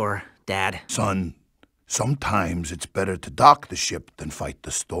 Sure, Dad. Son, sometimes it's better to dock the ship than fight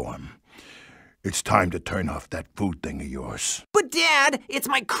the storm. It's time to turn off that food thing of yours. But Dad, it's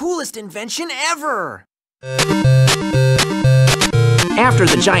my coolest invention ever! After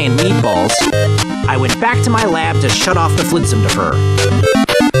the giant meatballs, I went back to my lab to shut off the Flintsimdifer.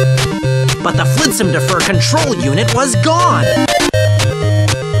 But the Flintsimdifer control unit was gone!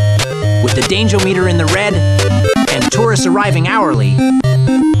 With the dangermeter in the red, and tourists arriving hourly,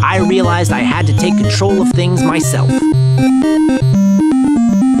 I realized I had to take control of things myself.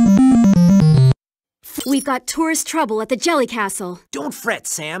 We've got tourist trouble at the Jelly Castle. Don't fret,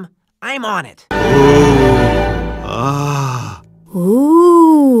 Sam. I'm on it.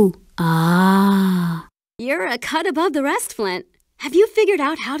 Ooh. Ah. You're a cut above the rest, Flint. Have you figured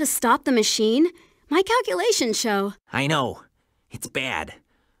out how to stop the machine? My calculations show. I know. It's bad.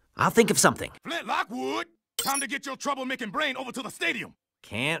 I'll think of something. Flint Lockwood, time to get your troublemaking brain over to the stadium.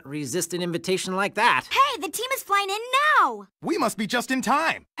 Can't resist an invitation like that. Hey, the team is flying in now! We must be just in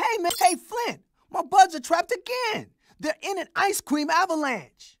time. Hey, man. Hey, Flint. My buds are trapped again. They're in an ice cream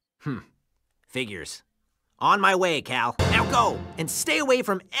avalanche. Figures. On my way, Cal. Now go, and stay away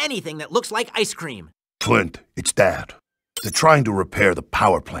from anything that looks like ice cream. Flint, it's Dad. They're trying to repair the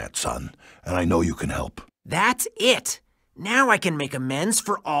power plant, son, and I know you can help. That's it. Now I can make amends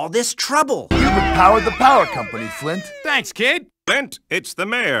for all this trouble. You've empowered the power company, Flint. Thanks, kid. Flint, it's the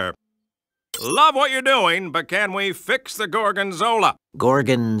mayor. Love what you're doing, but can we fix the Gorgonzola?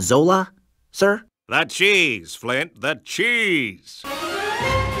 Gorgonzola, sir? The cheese, Flint, the cheese.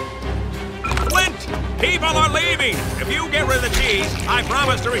 Flint, people are leaving. If you get rid of the cheese, I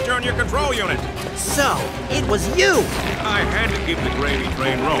promise to return your control unit. So, it was you. I had to keep the gravy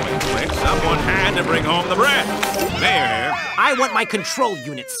train rolling, Flint. Someone had to bring home the bread. There. I want my control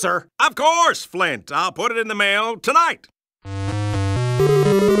unit, sir. Of course, Flint. I'll put it in the mail tonight.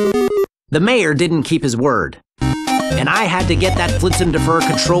 The mayor didn't keep his word, and I had to get that Flintsimdifer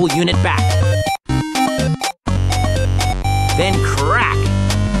control unit back. Then crack!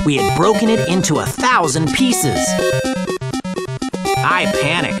 We had broken it into 1,000 pieces. I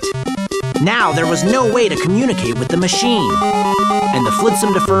panicked. Now there was no way to communicate with the machine, and the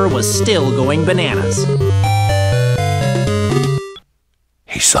Flintsimdifer was still going bananas.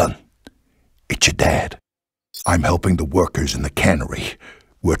 Hey, son, it's your dad. I'm helping the workers in the cannery.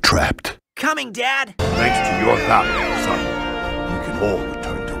 We're trapped. Coming, Dad! Thanks to your value, son, we can all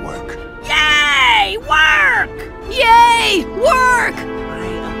return to work. Yay! Work! Yay! Work!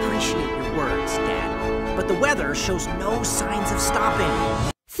 I appreciate your words, Dad, but the weather shows no signs of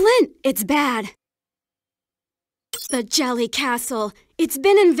stopping. Flint, it's bad. The Jelly Castle. It's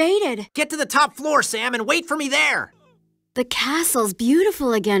been invaded. Get to the top floor, Sam, and wait for me there. The castle's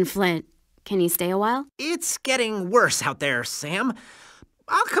beautiful again, Flint. Can you stay a while? It's getting worse out there, Sam.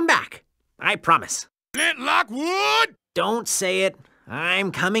 I'll come back. I promise. Flint Lockwood! Don't say it.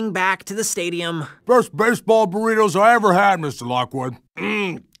 I'm coming back to the stadium. Best baseball burritos I ever had, Mr. Lockwood.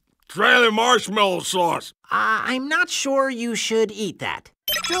 Try the marshmallow sauce. I'm not sure you should eat that.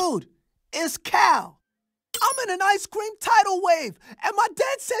 Dude, it's Cal. I'm in an ice cream tidal wave, and my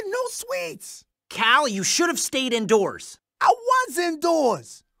dad said no sweets. Cal, you should have stayed indoors. I was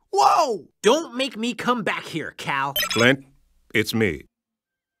indoors. Whoa! Don't make me come back here, Cal. Flint, it's me.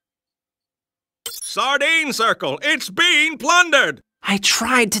 Sardine Circle, it's being plundered! I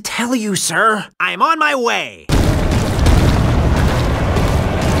tried to tell you, sir. I'm on my way.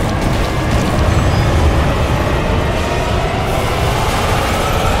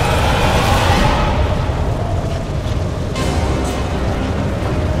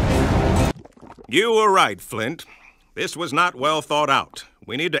 You were right, Flint. This was not well thought out.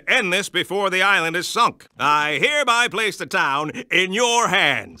 We need to end this before the island is sunk. I hereby place the town in your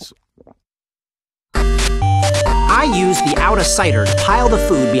hands. I used the out-of-sighter to pile the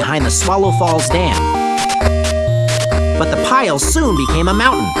food behind the Swallow Falls Dam. But the pile soon became a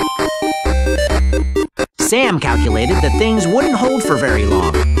mountain. Sam calculated that things wouldn't hold for very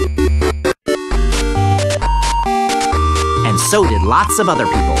long. And so did lots of other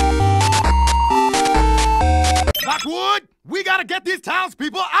people. Lockwood, we gotta get these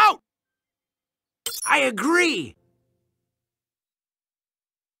townspeople out! I agree!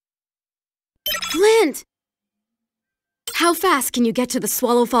 Flint! How fast can you get to the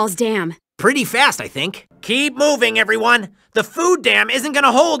Swallow Falls Dam? Pretty fast, I think. Keep moving, everyone. The food dam isn't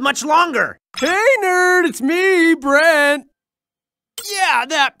gonna hold much longer. Hey, nerd, it's me, Brent. Yeah,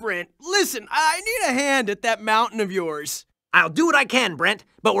 that Brent. Listen, I need a hand at that mountain of yours. I'll do what I can, Brent,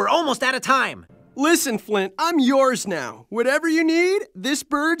 but we're almost out of time. Listen, Flint, I'm yours now. Whatever you need, this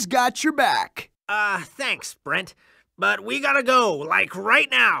bird's got your back. Thanks, Brent. But we gotta go, like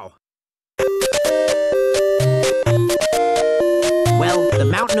right now. Well, the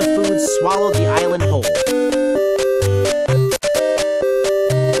mountain of food swallowed the island whole.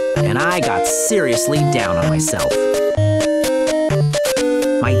 And I got seriously down on myself.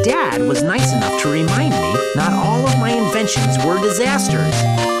 My dad was nice enough to remind me not all of my inventions were disasters.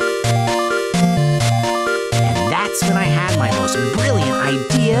 And that's when I had my most brilliant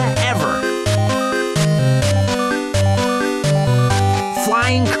idea ever.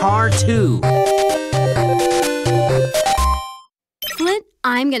 Flying Car 2. Flint,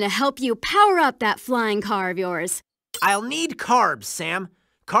 I'm gonna help you power up that flying car of yours. I'll need carbs, Sam.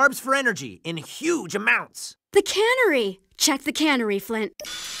 Carbs for energy in huge amounts. The cannery. Check the cannery, Flint.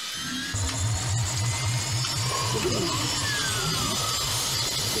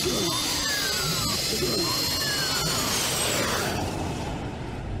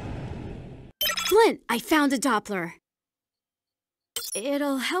 Flint, I found a Doppler.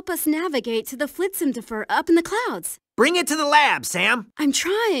 It'll help us navigate to the Flitzendefer up in the clouds. Bring it to the lab, Sam. I'm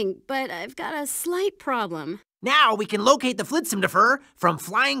trying, but I've got a slight problem. Now we can locate the Flitzendefer from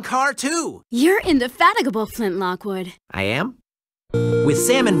Flying Car 2. You're indefatigable, Flint Lockwood. I am? With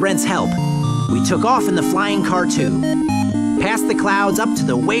Sam and Brent's help, we took off in the Flying Car 2, past the clouds up to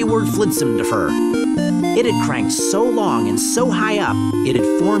the wayward Flitzendefer. It had cranked so long and so high up, it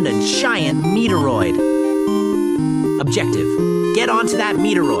had formed a giant meteoroid. Objective: get onto that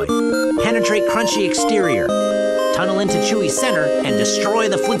meteoroid, penetrate crunchy exterior, tunnel into chewy center, and destroy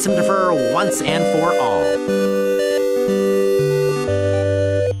the Flitzendefer once and for all.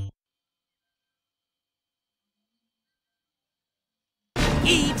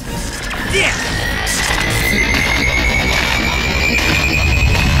 Eat this!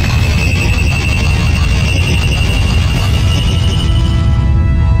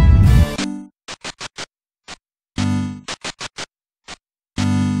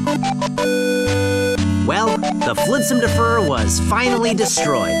 Well, the Flitzendefer was finally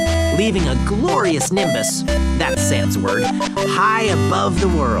destroyed, leaving a glorious nimbus, that's Sam's word, high above the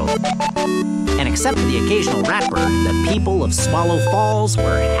world. And except for the occasional ratbird, the people of Swallow Falls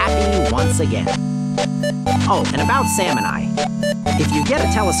were happy once again. Oh, and about Sam and I. If you get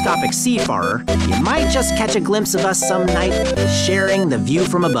a telescopic seafarer, you might just catch a glimpse of us some night sharing the view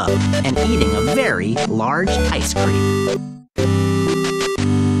from above and eating a very large ice cream.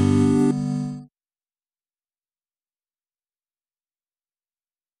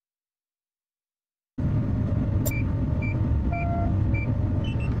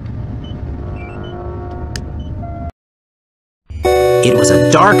 It was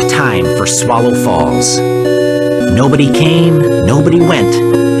a dark time for Swallow Falls. Nobody came, nobody went,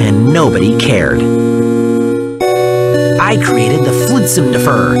 and nobody cared. I created the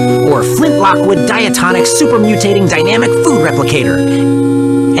Flitzendefer, or Flint Lockwood Diatonic Super Mutating Dynamic Food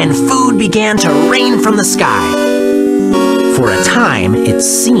Replicator, and food began to rain from the sky. For a time, it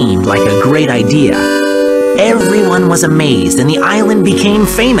seemed like a great idea. Everyone was amazed, and the island became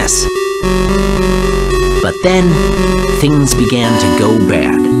famous. But then, things began to go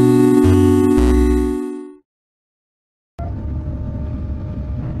bad.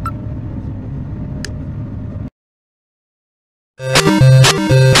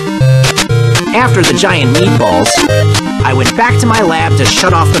 after the giant meatballs, I went back to my lab to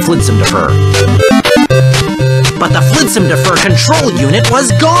shut off the Flintsimdefer. But the Flintsimdefer control unit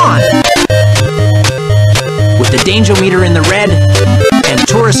was gone! With the dangermeter in the red, and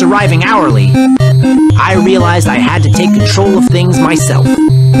tourists arriving hourly, I realized I had to take control of things myself.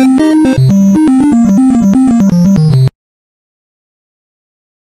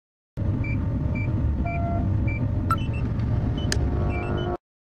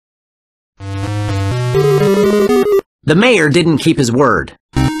 The mayor didn't keep his word,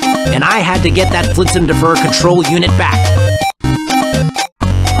 and I had to get that Flintsimdefer control unit back.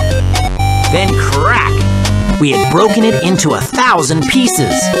 Then crack! We had broken it into 1,000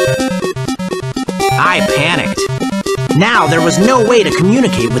 pieces. I panicked. Now there was no way to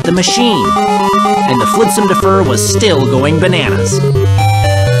communicate with the machine, and the Flintsimdefer was still going bananas.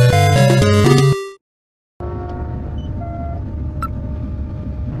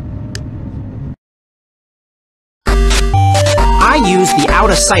 I used the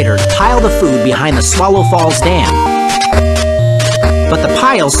out-of-sighter to pile the food behind the Swallow Falls Dam. But the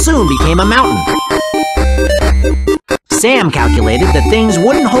pile soon became a mountain. Sam calculated that things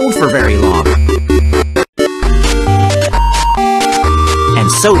wouldn't hold for very long. And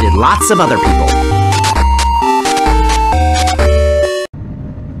so did lots of other people.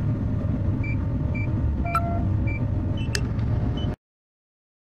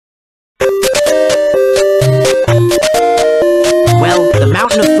 Well, the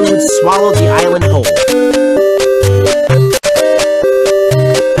mountain of food swallowed the island whole.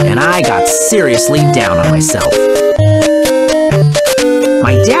 And I got seriously down on myself.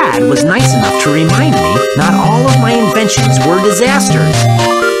 My dad was nice enough to remind me not all of my inventions were disasters.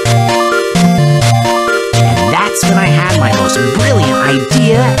 And that's when I had my most brilliant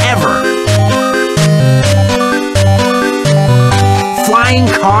idea ever. Flying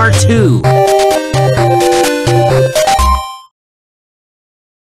Car 2.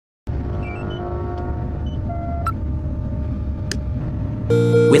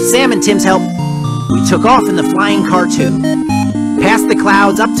 With Sam and Tim's help, we took off in the Flying Car 2. Past the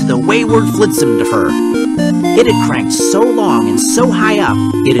clouds up to the wayward Flintsimdefer. It had cranked so long and so high up,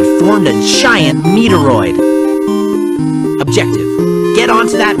 it had formed a giant meteoroid. Objective: get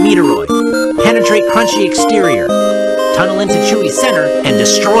onto that meteoroid, penetrate crunchy exterior, tunnel into chewy center, and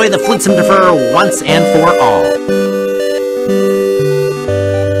destroy the Flintsimdefer once and for all.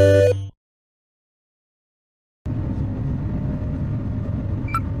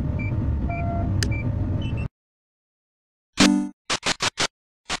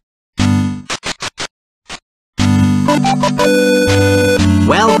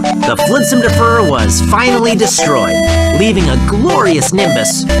 Well, the Flintsimdefer was finally destroyed, leaving a glorious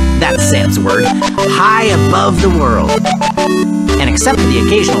nimbus, that's Sam's word, high above the world. And except for the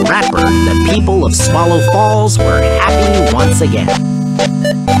occasional ratbird, the people of Swallow Falls were happy once again.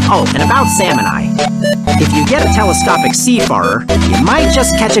 Oh, and about Sam and I. If you get a telescopic seafarer, you might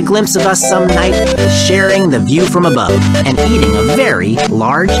just catch a glimpse of us some night sharing the view from above and eating a very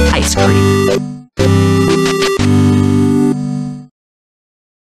large ice cream.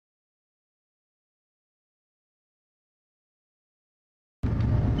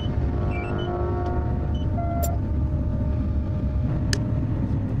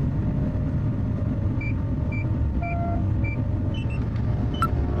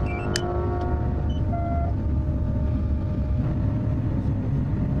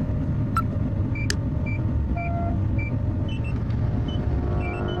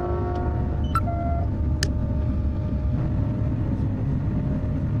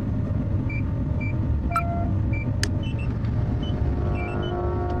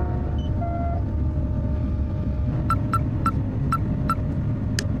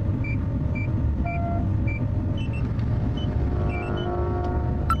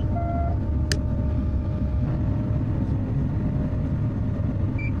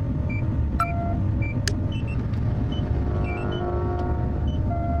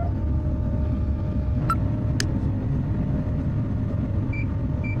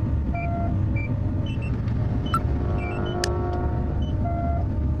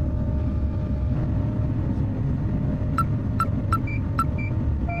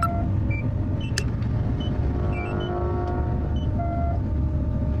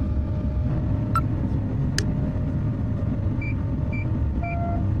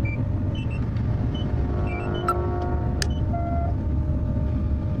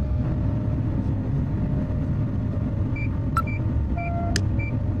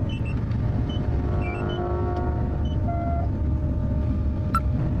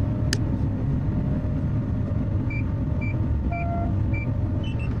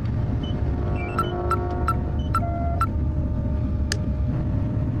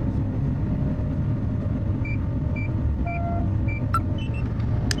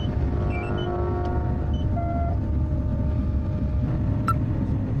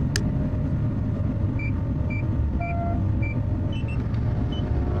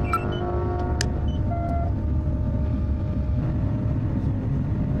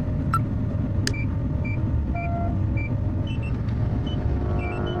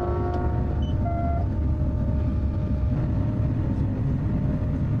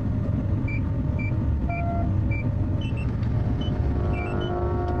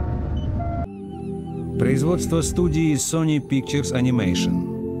 Производство студии Sony Pictures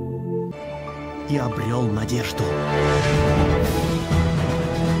Animation. И обрел надежду.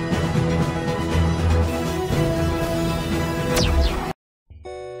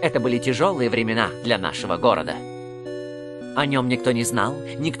 Это были тяжелые времена для нашего города. О нем никто не знал,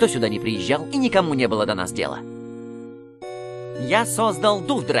 никто сюда не приезжал, и никому не было до нас дела. Я создал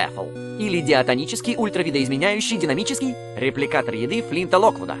Дуфдрефл, или диатонический ультравидоизменяющий динамический репликатор еды Флинта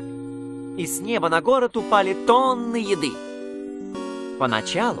Локвуда. И с неба на город упали тонны еды.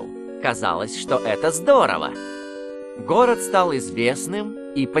 Поначалу казалось, что это здорово. Город стал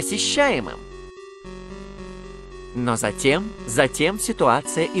известным и посещаемым. Но затем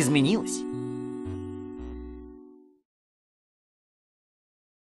ситуация изменилась.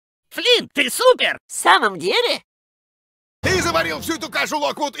 Флинт, ты супер! В самом деле? Ты заварил всю эту кашу,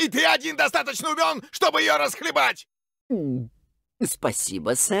 Локвуд, и ты один достаточно умен, чтобы ее расхлебать!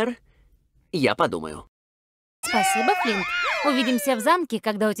 Спасибо, сэр. Я подумаю. Спасибо, Флинт. Увидимся в замке,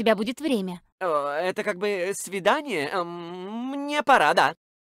 когда у тебя будет время. Это как бы свидание. Мне пора, да.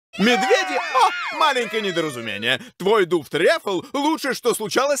 Медведи? О, маленькое недоразумение. Твой Дуфдрефл — лучшее, что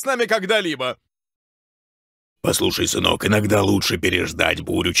случалось с нами когда-либо. Послушай, сынок, иногда лучше переждать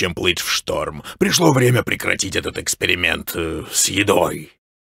бурю, чем плыть в шторм. Пришло время прекратить этот эксперимент с едой.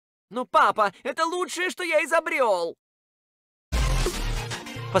 Ну, папа, это лучшее, что я изобрел.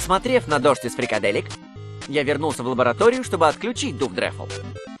 Посмотрев на дождь из фрикаделек, я вернулся в лабораторию, чтобы отключить Дуфдрефл.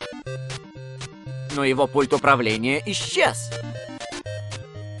 Но его пульт управления исчез.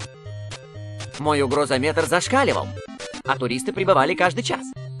 Мой угрозометр зашкаливал, а туристы прибывали каждый час.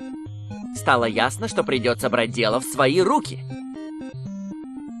 Стало ясно, что придется брать дело в свои руки.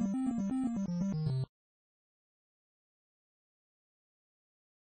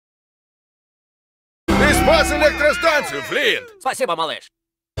 Ты спас электростанцию, Флинт! Спасибо, малыш.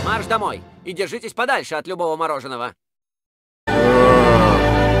 Марш домой и держитесь подальше от любого мороженого.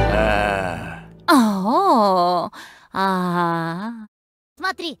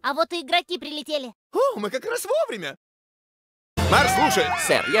 Смотри, а вот и игроки прилетели. О, мы как раз вовремя. Марш, слушай.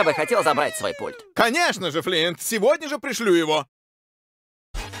 Сэр, я бы хотел забрать свой пульт. Конечно же, Флинт, сегодня же пришлю его.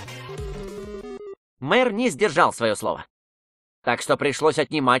 Мэр не сдержал свое слово. Так что пришлось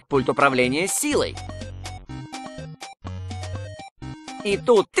отнимать пульт управления силой. И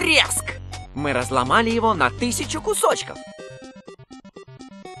тут треск! Мы разломали его на 1000 кусочков.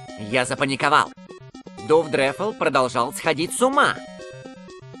 Я запаниковал. Дуфдрефл продолжал сходить с ума.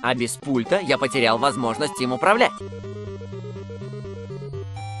 А без пульта я потерял возможность им управлять.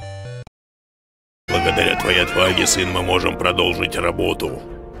 Благодаря твоей отваге, сын, мы можем продолжить работу.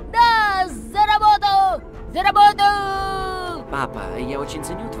 Да, за работу! За работу! Папа, я очень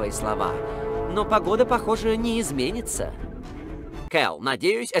ценю твои слова, но погода, похоже, не изменится. Кэл,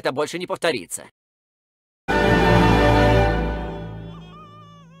 надеюсь, это больше не повторится.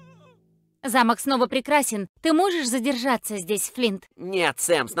 Замок снова прекрасен. Ты можешь задержаться здесь, Флинт? Нет,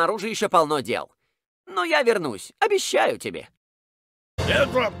 Сэм, снаружи еще полно дел. Но я вернусь, обещаю тебе.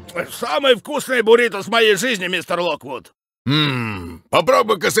 Это самый вкусный буррито с моей жизни, мистер Локвуд.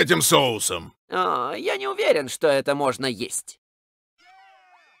 Попробуй-ка с этим соусом. Я не уверен, что это можно есть.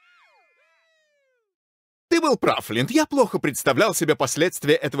 Ты был прав, Флинт. Я плохо представлял себе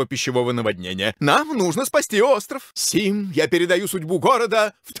последствия этого пищевого наводнения. Нам нужно спасти остров. Сим, я передаю судьбу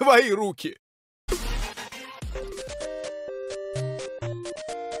города в твои руки.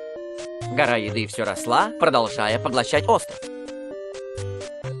 Гора еды все росла, продолжая поглощать остров.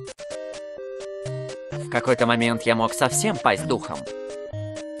 В какой-то момент я мог совсем пасть духом.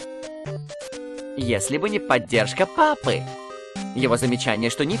 Если бы не поддержка папы. Его замечание,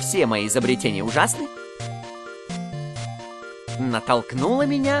 что не все мои изобретения ужасны, натолкнуло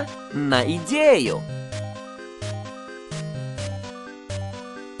меня на идею.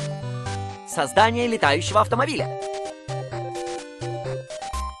 Создание летающего автомобиля.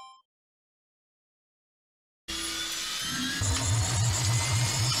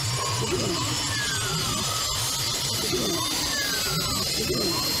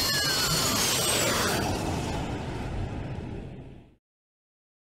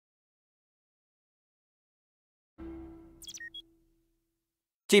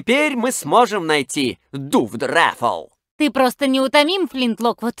 Теперь мы сможем найти Дуфдрефл. Ты просто неутомим, Флинт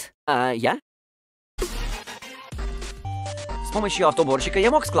Локвуд. А я? С помощью автоборщика я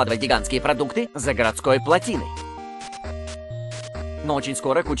мог складывать гигантские продукты за городской плотиной. Но очень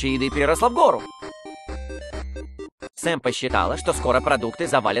скоро куча еды переросла в гору. Сэм посчитала, что скоро продукты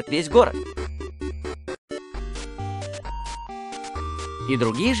завалят весь город. И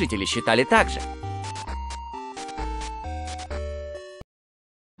другие жители считали так же.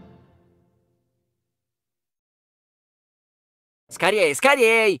 Скорей,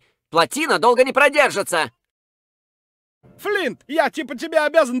 скорей! Плотина долго не продержится! Флинт, я типа тебе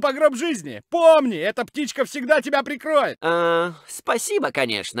обязан по гроб жизни. Помни, эта птичка всегда тебя прикроет. Спасибо,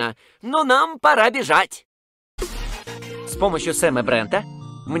 конечно, но нам пора бежать. С помощью Сэма и Брента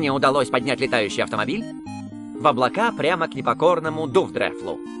мне удалось поднять летающий автомобиль в облака прямо к непокорному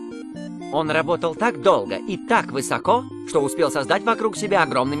Дуфдрефлу. Он работал так долго и так высоко, что успел создать вокруг себя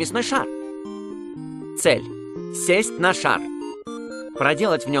огромный мясной шар. Цель — сесть на шар,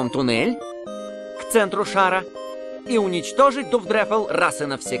 проделать в нем туннель к центру шара и уничтожить Дуфдрефл раз и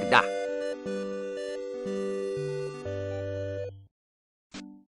навсегда.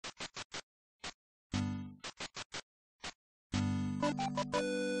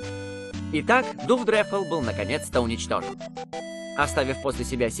 Итак, Дуфдрефл был наконец-то уничтожен, оставив после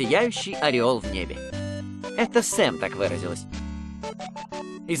себя сияющий ореол в небе. Это Сэм так выразилась.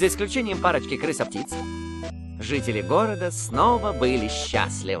 И за исключением парочки крыс-птиц, жители города снова были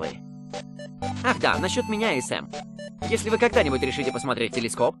счастливы. Ах да, насчет меня и Сэм. Если вы когда-нибудь решите посмотреть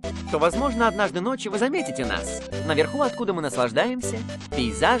телескоп, то, возможно, однажды ночью вы заметите нас наверху, откуда мы наслаждаемся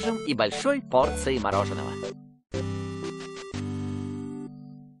пейзажем и большой порцией мороженого.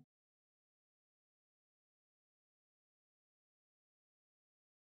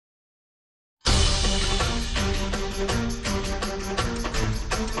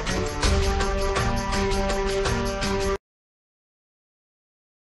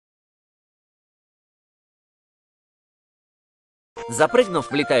 Запрыгнув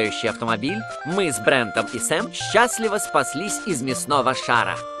в летающий автомобиль, мы с Брентом и Сэм счастливо спаслись из мясного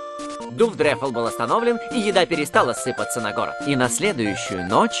шара. Дуфдрефл был остановлен, и еда перестала сыпаться на город. И на следующую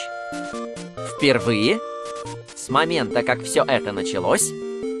ночь, впервые, с момента, как все это началось,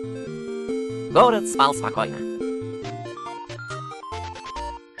 город спал спокойно.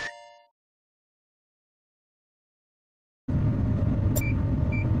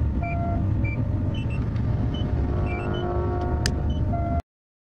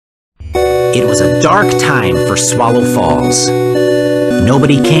 It was a dark time for Swallow Falls.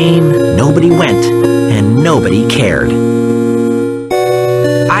 Nobody came, nobody went, and nobody cared.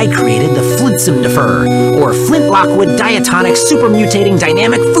 I created the Flintsimdifer, or Flintlockwood Diatonic Super Mutating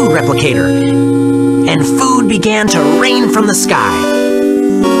Dynamic Food Replicator, and food began to rain from the sky.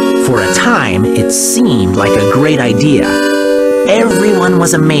 For a time, it seemed like a great idea. Everyone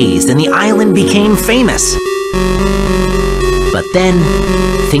was amazed, and the island became famous. But then,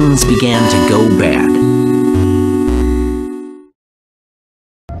 things began to go bad.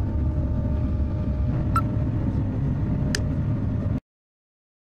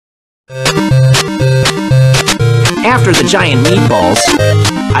 After the giant meatballs,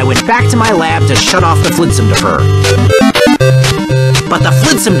 I went back to my lab to shut off the Flintsimdifer. But the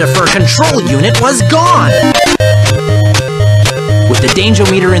Flintsimdifer control unit was gone! With the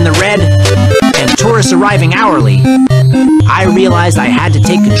dangermeter in the red, and tourists arriving hourly, I realized I had to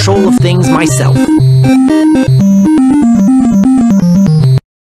take control of things myself.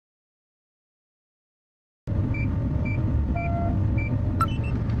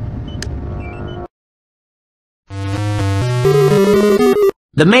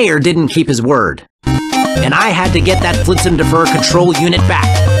 The mayor didn't keep his word, and I had to get that Flintsimdifer control unit back.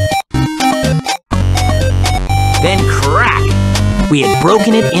 Then crack! We had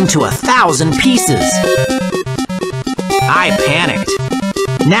broken it into 1,000 pieces. I panicked.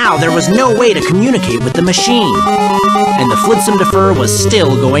 Now there was no way to communicate with the machine, and the Flintsimdifer was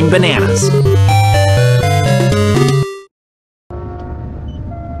still going bananas.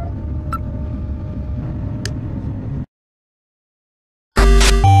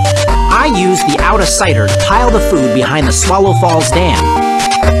 I used the out-of-sighter to pile the food behind the Swallow Falls Dam,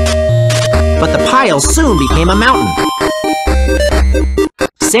 but the pile soon became a mountain.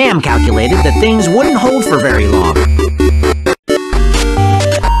 Sam calculated that things wouldn't hold for very long.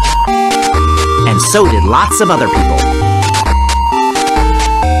 And so did lots of other people.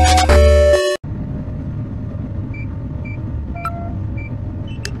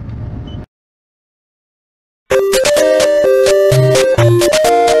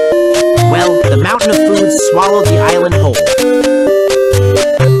 Well, the mountain of food swallowed the island whole.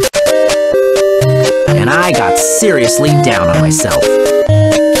 And I got seriously down on myself.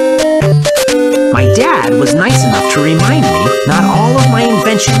 My dad was nice enough to remind me not all of my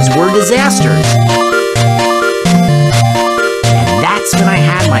inventions were disasters. And that's when I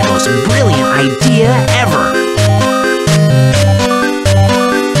had my most brilliant idea ever.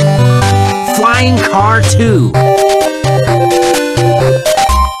 Flying Car 2.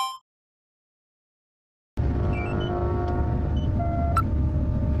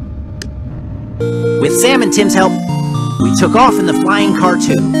 With Sam and Tim's help, we took off in the flying car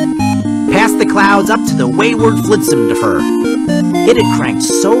too, past the clouds up to the wayward Flintstone. It had cranked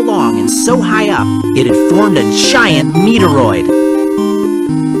so long and so high up, it had formed a giant meteoroid.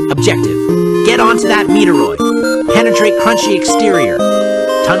 Objective: get onto that meteoroid, penetrate crunchy exterior,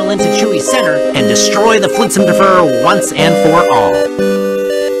 tunnel into chewy center, and destroy the Flintstone once and for all.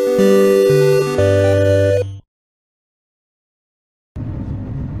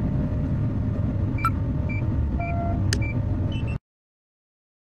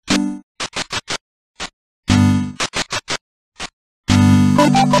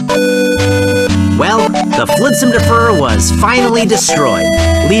 Well, the Flintstone was finally destroyed,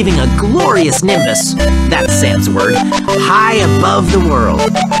 leaving a glorious nimbus, that's Sam's word, high above the world.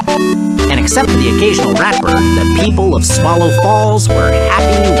 And except for the occasional ratbird, the people of Swallow Falls were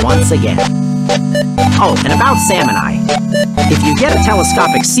happy once again. Oh, and about Sam and I. If you get a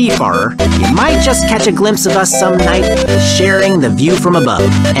telescopic seafarer, you might just catch a glimpse of us some night sharing the view from above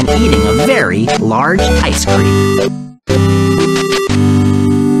and eating a very large ice cream.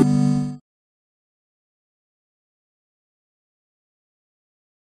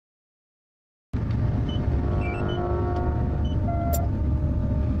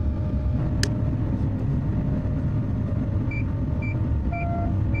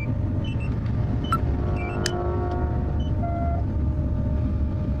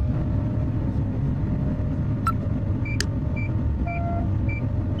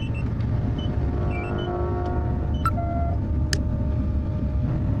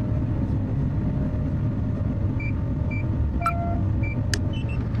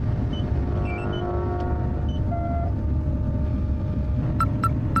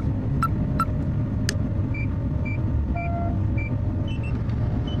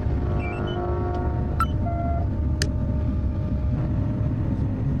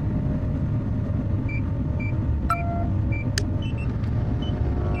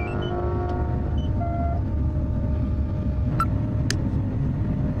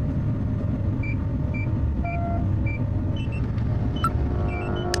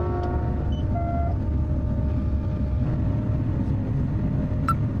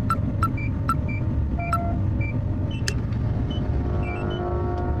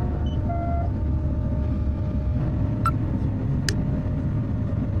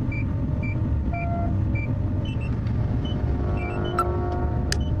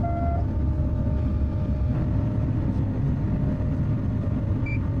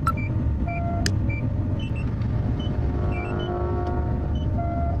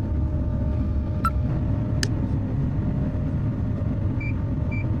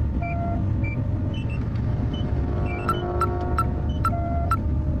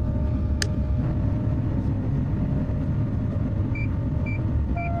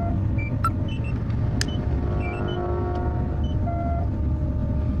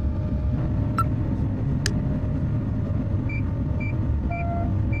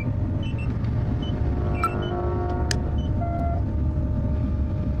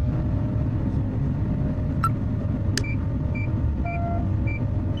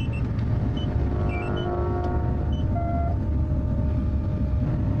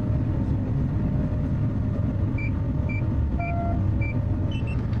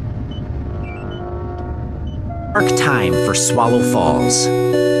 Dark time for Swallow Falls.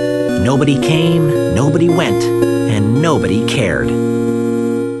 Nobody came, nobody went, and nobody cared.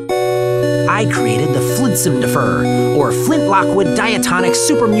 I created the Flintstone, or Flint Lockwood Diatonic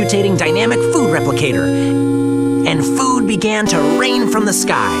Super Mutating Dynamic Food Replicator, and food began to rain from the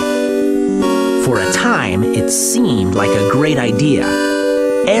sky. For a time, it seemed like a great idea.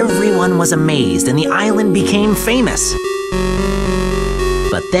 Everyone was amazed and the island became famous.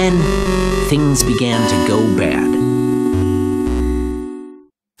 But then, things began to go bad.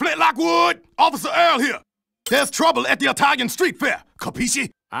 Flint Lockwood! Officer Earl here! There's trouble at the Italian street fair. Capisci?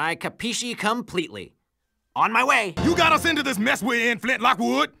 I capisci completely. On my way. You got us into this mess we're in, Flint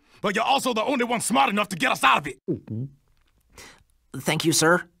Lockwood, but you're also the only one smart enough to get us out of it. Thank you,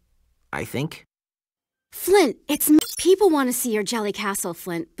 sir. I think. Flint, it's me. People want to see your jelly castle,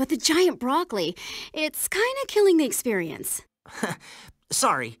 Flint, but the giant broccoli, it's kind of killing the experience.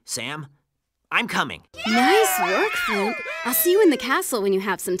 Sorry, Sam. I'm coming. Nice work, Flint. I'll see you in the castle when you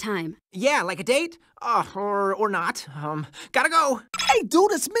have some time. Yeah, like a date? Or not. Gotta go. Hey,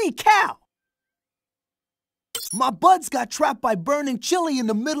 dude, it's me, Cal. My buds got trapped by burning chili in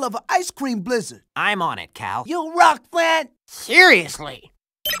the middle of an ice cream blizzard. I'm on it, Cal. You rock, Flint. Seriously.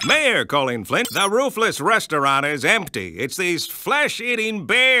 Mayor calling, Flint. The roofless restaurant is empty. It's these flesh-eating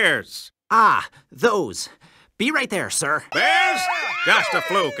bears. Ah, those. Be right there, sir. Bears? Just a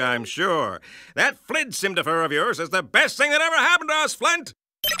fluke, I'm sure. That Flint Simdifer of yours is the best thing that ever happened to us, Flint.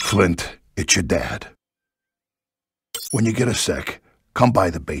 Flint, it's your dad. When you get a sec, come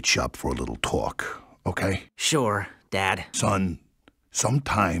by the bait shop for a little talk, okay? Sure, Dad. Son,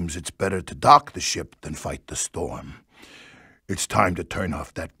 sometimes it's better to dock the ship than fight the storm. It's time to turn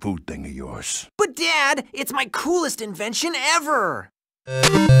off that food thing of yours. But Dad, it's my coolest invention ever!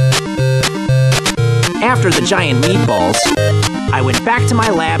 After the giant meatballs, I went back to my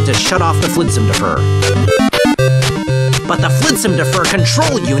lab to shut off the Flintsimdifer. But the Flintsimdifer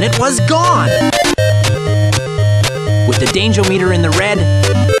control unit was gone! With the dangermeter in the red,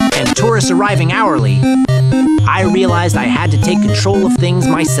 and tourists arriving hourly, I realized I had to take control of things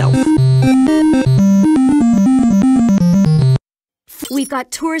myself. We've got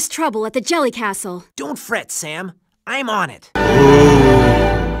tourist trouble at the Jelly Castle. Don't fret, Sam. I'm on it.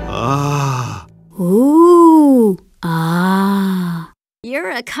 Ooh. Ah. You're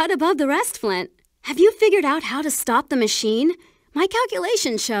a cut above the rest, Flint. Have you figured out how to stop the machine? My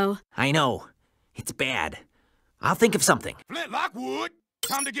calculations show. I know. It's bad. I'll think of something. Flint Lockwood,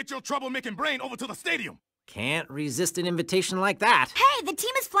 time to get your troublemaking brain over to the stadium. Can't resist an invitation like that. Hey, the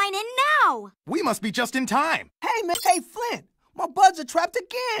team is flying in now! We must be just in time. Hey, man. Hey, Flint. My buds are trapped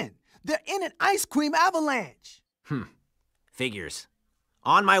again. They're in an ice cream avalanche. Figures.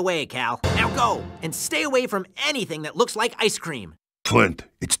 On my way, Cal. Now go, and stay away from anything that looks like ice cream. Flint,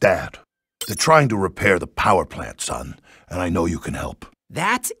 it's Dad. They're trying to repair the power plant, son, and I know you can help.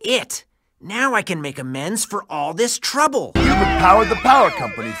 That's it. Now I can make amends for all this trouble. You've empowered the power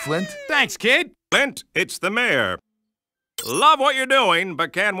company, Flint. Thanks, kid. Flint, it's the mayor. Love what you're doing,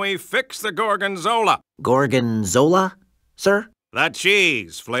 but can we fix the Gorgonzola? Gorgonzola, sir? The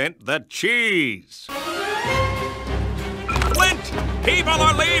cheese, Flint, the cheese. Flint, people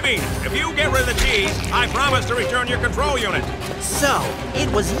are leaving. If you get rid of the cheese, I promise to return your control unit. So, it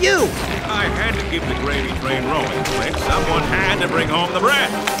was you! I had to keep the gravy train rolling, Flint. Someone had to bring home the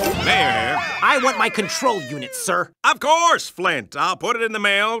bread. Mayor. I want my control unit, sir. Of course, Flint. I'll put it in the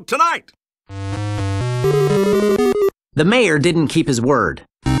mail tonight. The mayor didn't keep his word,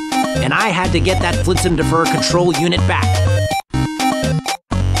 and I had to get that Flintsimdifer control unit back.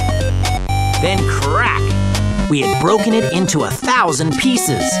 Then crack! We had broken it into 1,000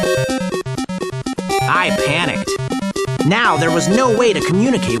 pieces. I panicked. Now there was no way to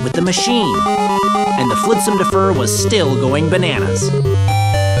communicate with the machine, and the Flintsimdifer was still going bananas.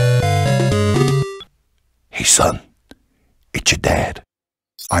 Hey, son, it's your dad.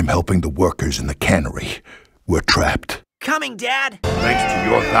 I'm helping the workers in the cannery. We're trapped. Coming, Dad! Thanks to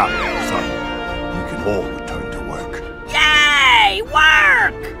your value, son, we can all return to work. Yay!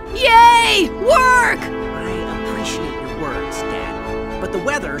 Work! Yay! Work! I appreciate your words, Dad, but the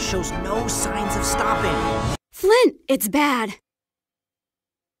weather shows no signs of stopping. Flint, it's bad.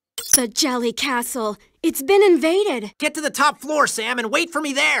 The Jelly Castle. It's been invaded. Get to the top floor, Sam, and wait for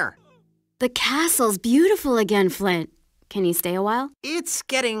me there. The castle's beautiful again, Flint. Can you stay a while? It's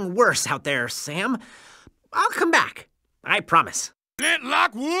getting worse out there, Sam. I'll come back. I promise. Flint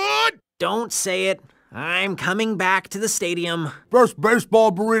Lockwood! Don't say it. I'm coming back to the stadium. Best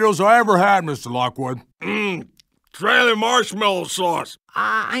baseball burritos I ever had, Mr. Lockwood. Trailer marshmallow sauce.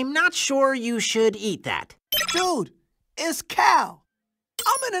 I'm not sure you should eat that. Dude, it's Cal.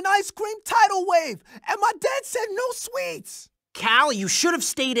 I'm in an ice cream tidal wave, and my dad said no sweets. Cal, you should have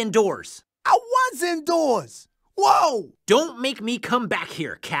stayed indoors. I was indoors. Whoa! Don't make me come back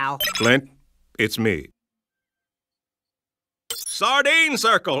here, Cal. Flint, it's me. Sardine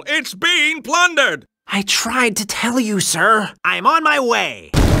Circle, it's being plundered. I tried to tell you, sir. I'm on my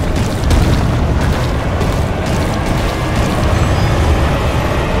way.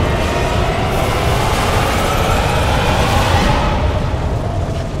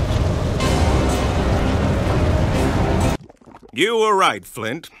 You were right,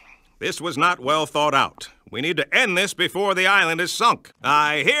 Flint. This was not well thought out. We need to end this before the island is sunk.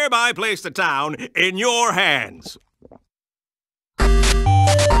 I hereby place the town in your hands.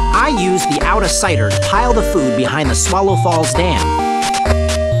 I used the out-of-sighter to pile the food behind the Swallow Falls Dam.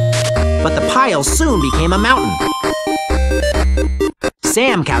 But the pile soon became a mountain.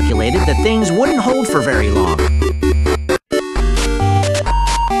 Sam calculated that things wouldn't hold for very long.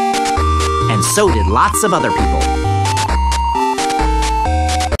 And so did lots of other people.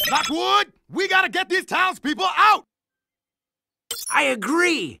 Lockwood, we gotta get these townspeople out! I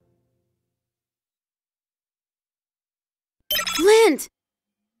agree! Flint!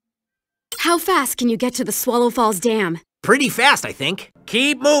 How fast can you get to the Swallow Falls Dam? Pretty fast, I think.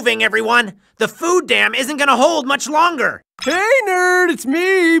 Keep moving, everyone. The food dam isn't gonna hold much longer. Hey, nerd, it's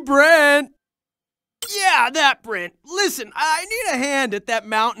me, Brent. Yeah, Yeah, that, Brent. Listen, I need a hand at that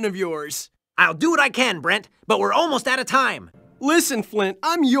mountain of yours. I'll do what I can, Brent, but we're almost out of time. Listen, Flint,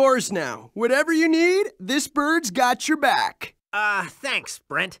 I'm yours now. Whatever you need, this bird's got your back. Thanks,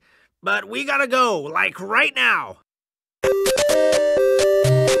 Brent. But we gotta go, like right now.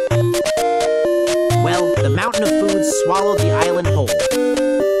 Well, the mountain of food swallowed the island whole.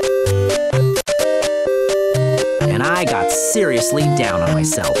 And I got seriously down on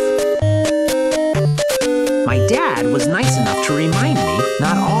myself. My dad was nice enough to remind me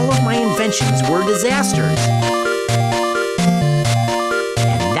not all of my inventions were disasters.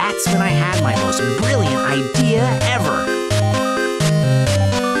 And that's when I had my most brilliant idea ever.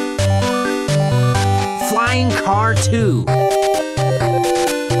 Flying Car 2.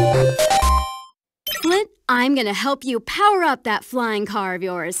 Flint, I'm gonna help you power up that flying car of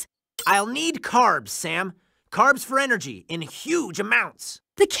yours. I'll need carbs, Sam. Carbs for energy in huge amounts.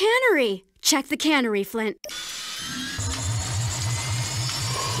 The cannery. Check the cannery, Flint.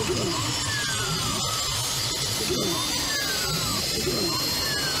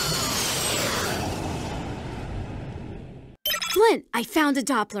 Flint, I found a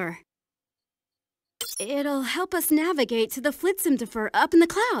Doppler. It'll help us navigate to the Flitzendefer up in the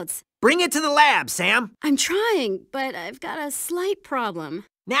clouds. Bring it to the lab, Sam. I'm trying, but I've got a slight problem.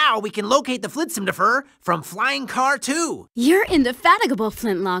 Now we can locate the Flitzendefer from Flying Car 2. You're indefatigable,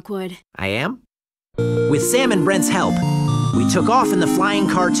 Flint Lockwood. I am? With Sam and Brent's help, we took off in the Flying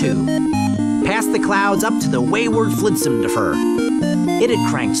Car 2, past the clouds up to the wayward Flitzendefer. It had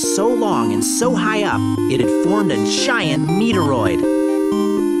cranked so long and so high up, it had formed a giant meteoroid.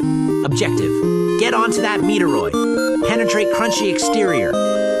 Objective: get onto that meteoroid, penetrate crunchy exterior,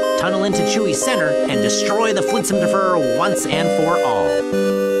 tunnel into chewy center, and destroy the Flitzendefer once and for all.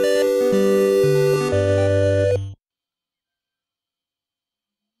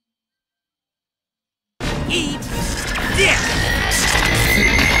 Eat dick!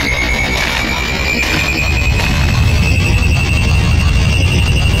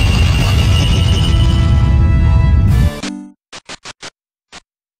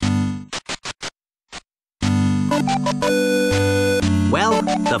 Well,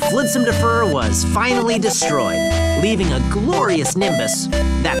 the Flitzendefer was finally destroyed, leaving a glorious nimbus,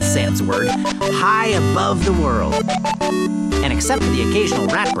 that's Sam's word, high above the world. And except for the occasional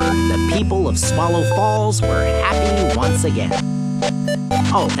ratbird, the people of Swallow Falls were happy once again.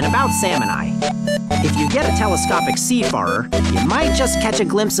 Oh, and about Sam and I. If you get a telescopic seafarer, you might just catch a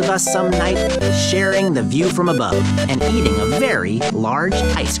glimpse of us some night sharing the view from above and eating a very large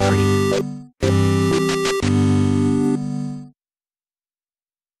ice cream.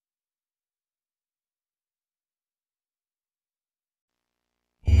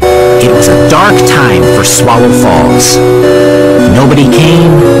 It was a dark time for Swallow Falls. Nobody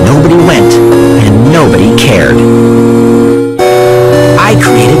came, nobody went, and nobody cared. I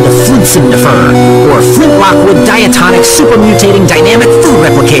created the Flitzendefer, or Flint Lockwood Diatonic Super Mutating Dynamic Food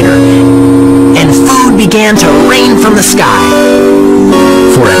Replicator, and food began to rain from the sky.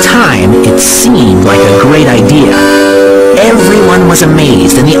 For a time, it seemed like a great idea. Everyone was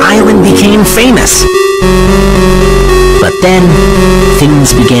amazed, and the island became famous. But then,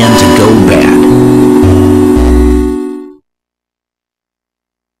 things began to go bad.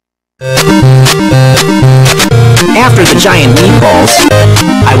 After the giant meatballs,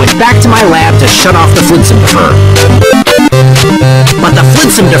 I went back to my lab to shut off the Flitzendefer. But the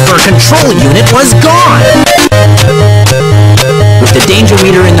Flitzendefer control unit was gone! With the danger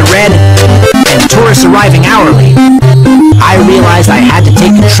meter in the red, and tourists arriving hourly, I realized I had to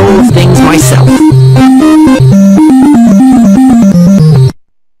take control of things myself.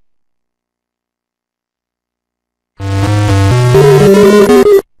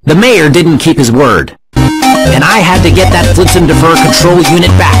 The mayor didn't keep his word, and I had to get that Flitzendefer control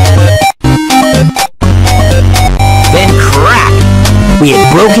unit back. Then crack! We had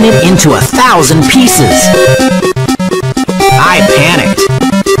broken it into 1,000 pieces. I panicked.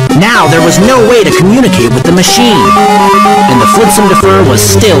 Now there was no way to communicate with the machine, and the Flitzendefer was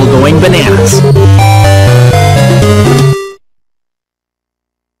still going bananas.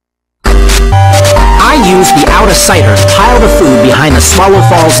 I used the out-of-sighter to pile the food behind the Swallow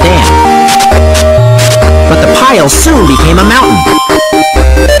Falls Dam. But the pile soon became a mountain.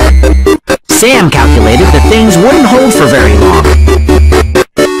 Sam calculated that things wouldn't hold for very long.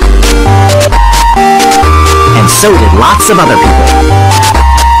 And so did lots of other people.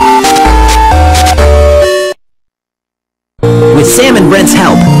 With Sam and Brent's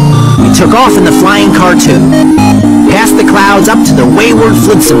help, we took off in the Flying Car 2, past the clouds up to the wayward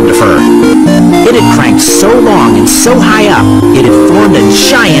Flitzendefer. It had cranked so long and so high up, it had formed a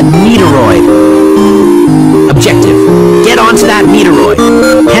giant meteoroid. onto that meteoroid,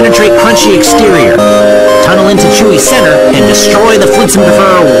 penetrate crunchy exterior, tunnel into chewy center, and destroy the Flotsam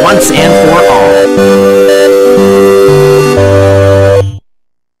Defer once and for all.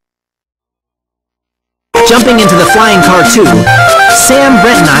 Jumping into the flying car too, Sam,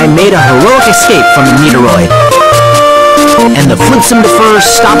 Brett, and I made a heroic escape from the meteoroid. And the Flotsam Defer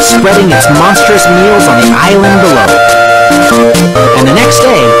stopped spreading its monstrous meals on the island below. And the next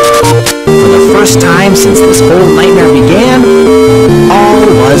day, for the first time since this whole nightmare began, all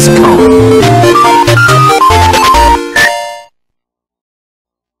was calm.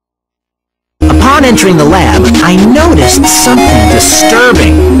 Upon entering the lab, I noticed something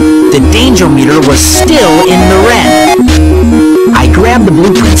disturbing. The danger meter was still in the red. I grabbed the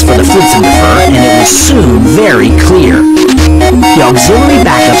blueprints for the Flotsam Defer, and it was soon very clear. The auxiliary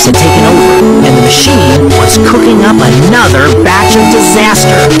backups had taken over, and the machine was cooking up another batch of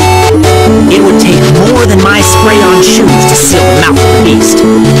disaster. It would take more than my spray-on shoes to seal the mouth of the beast.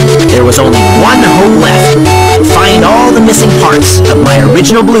 There was only one hope left: find all the missing parts of my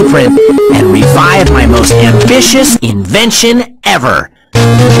original blueprint and revive my most ambitious invention ever: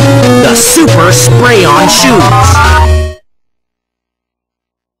 the Super Spray-On Shoes!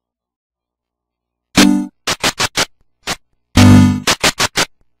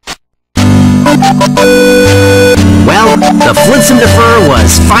 Well, the Flotsam Defer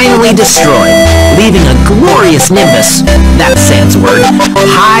was finally destroyed, leaving a glorious nimbus, that's Sam's word,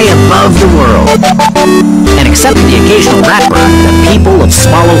 high above the world. And except for the occasional rapper, the people of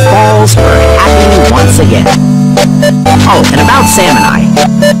Swallow Falls were happy once again. Oh, and about Sam and I.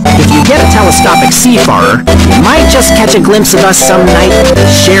 If you get a telescopic seafarer, you might just catch a glimpse of us some night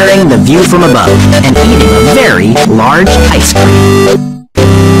sharing the view from above and eating a very large ice cream.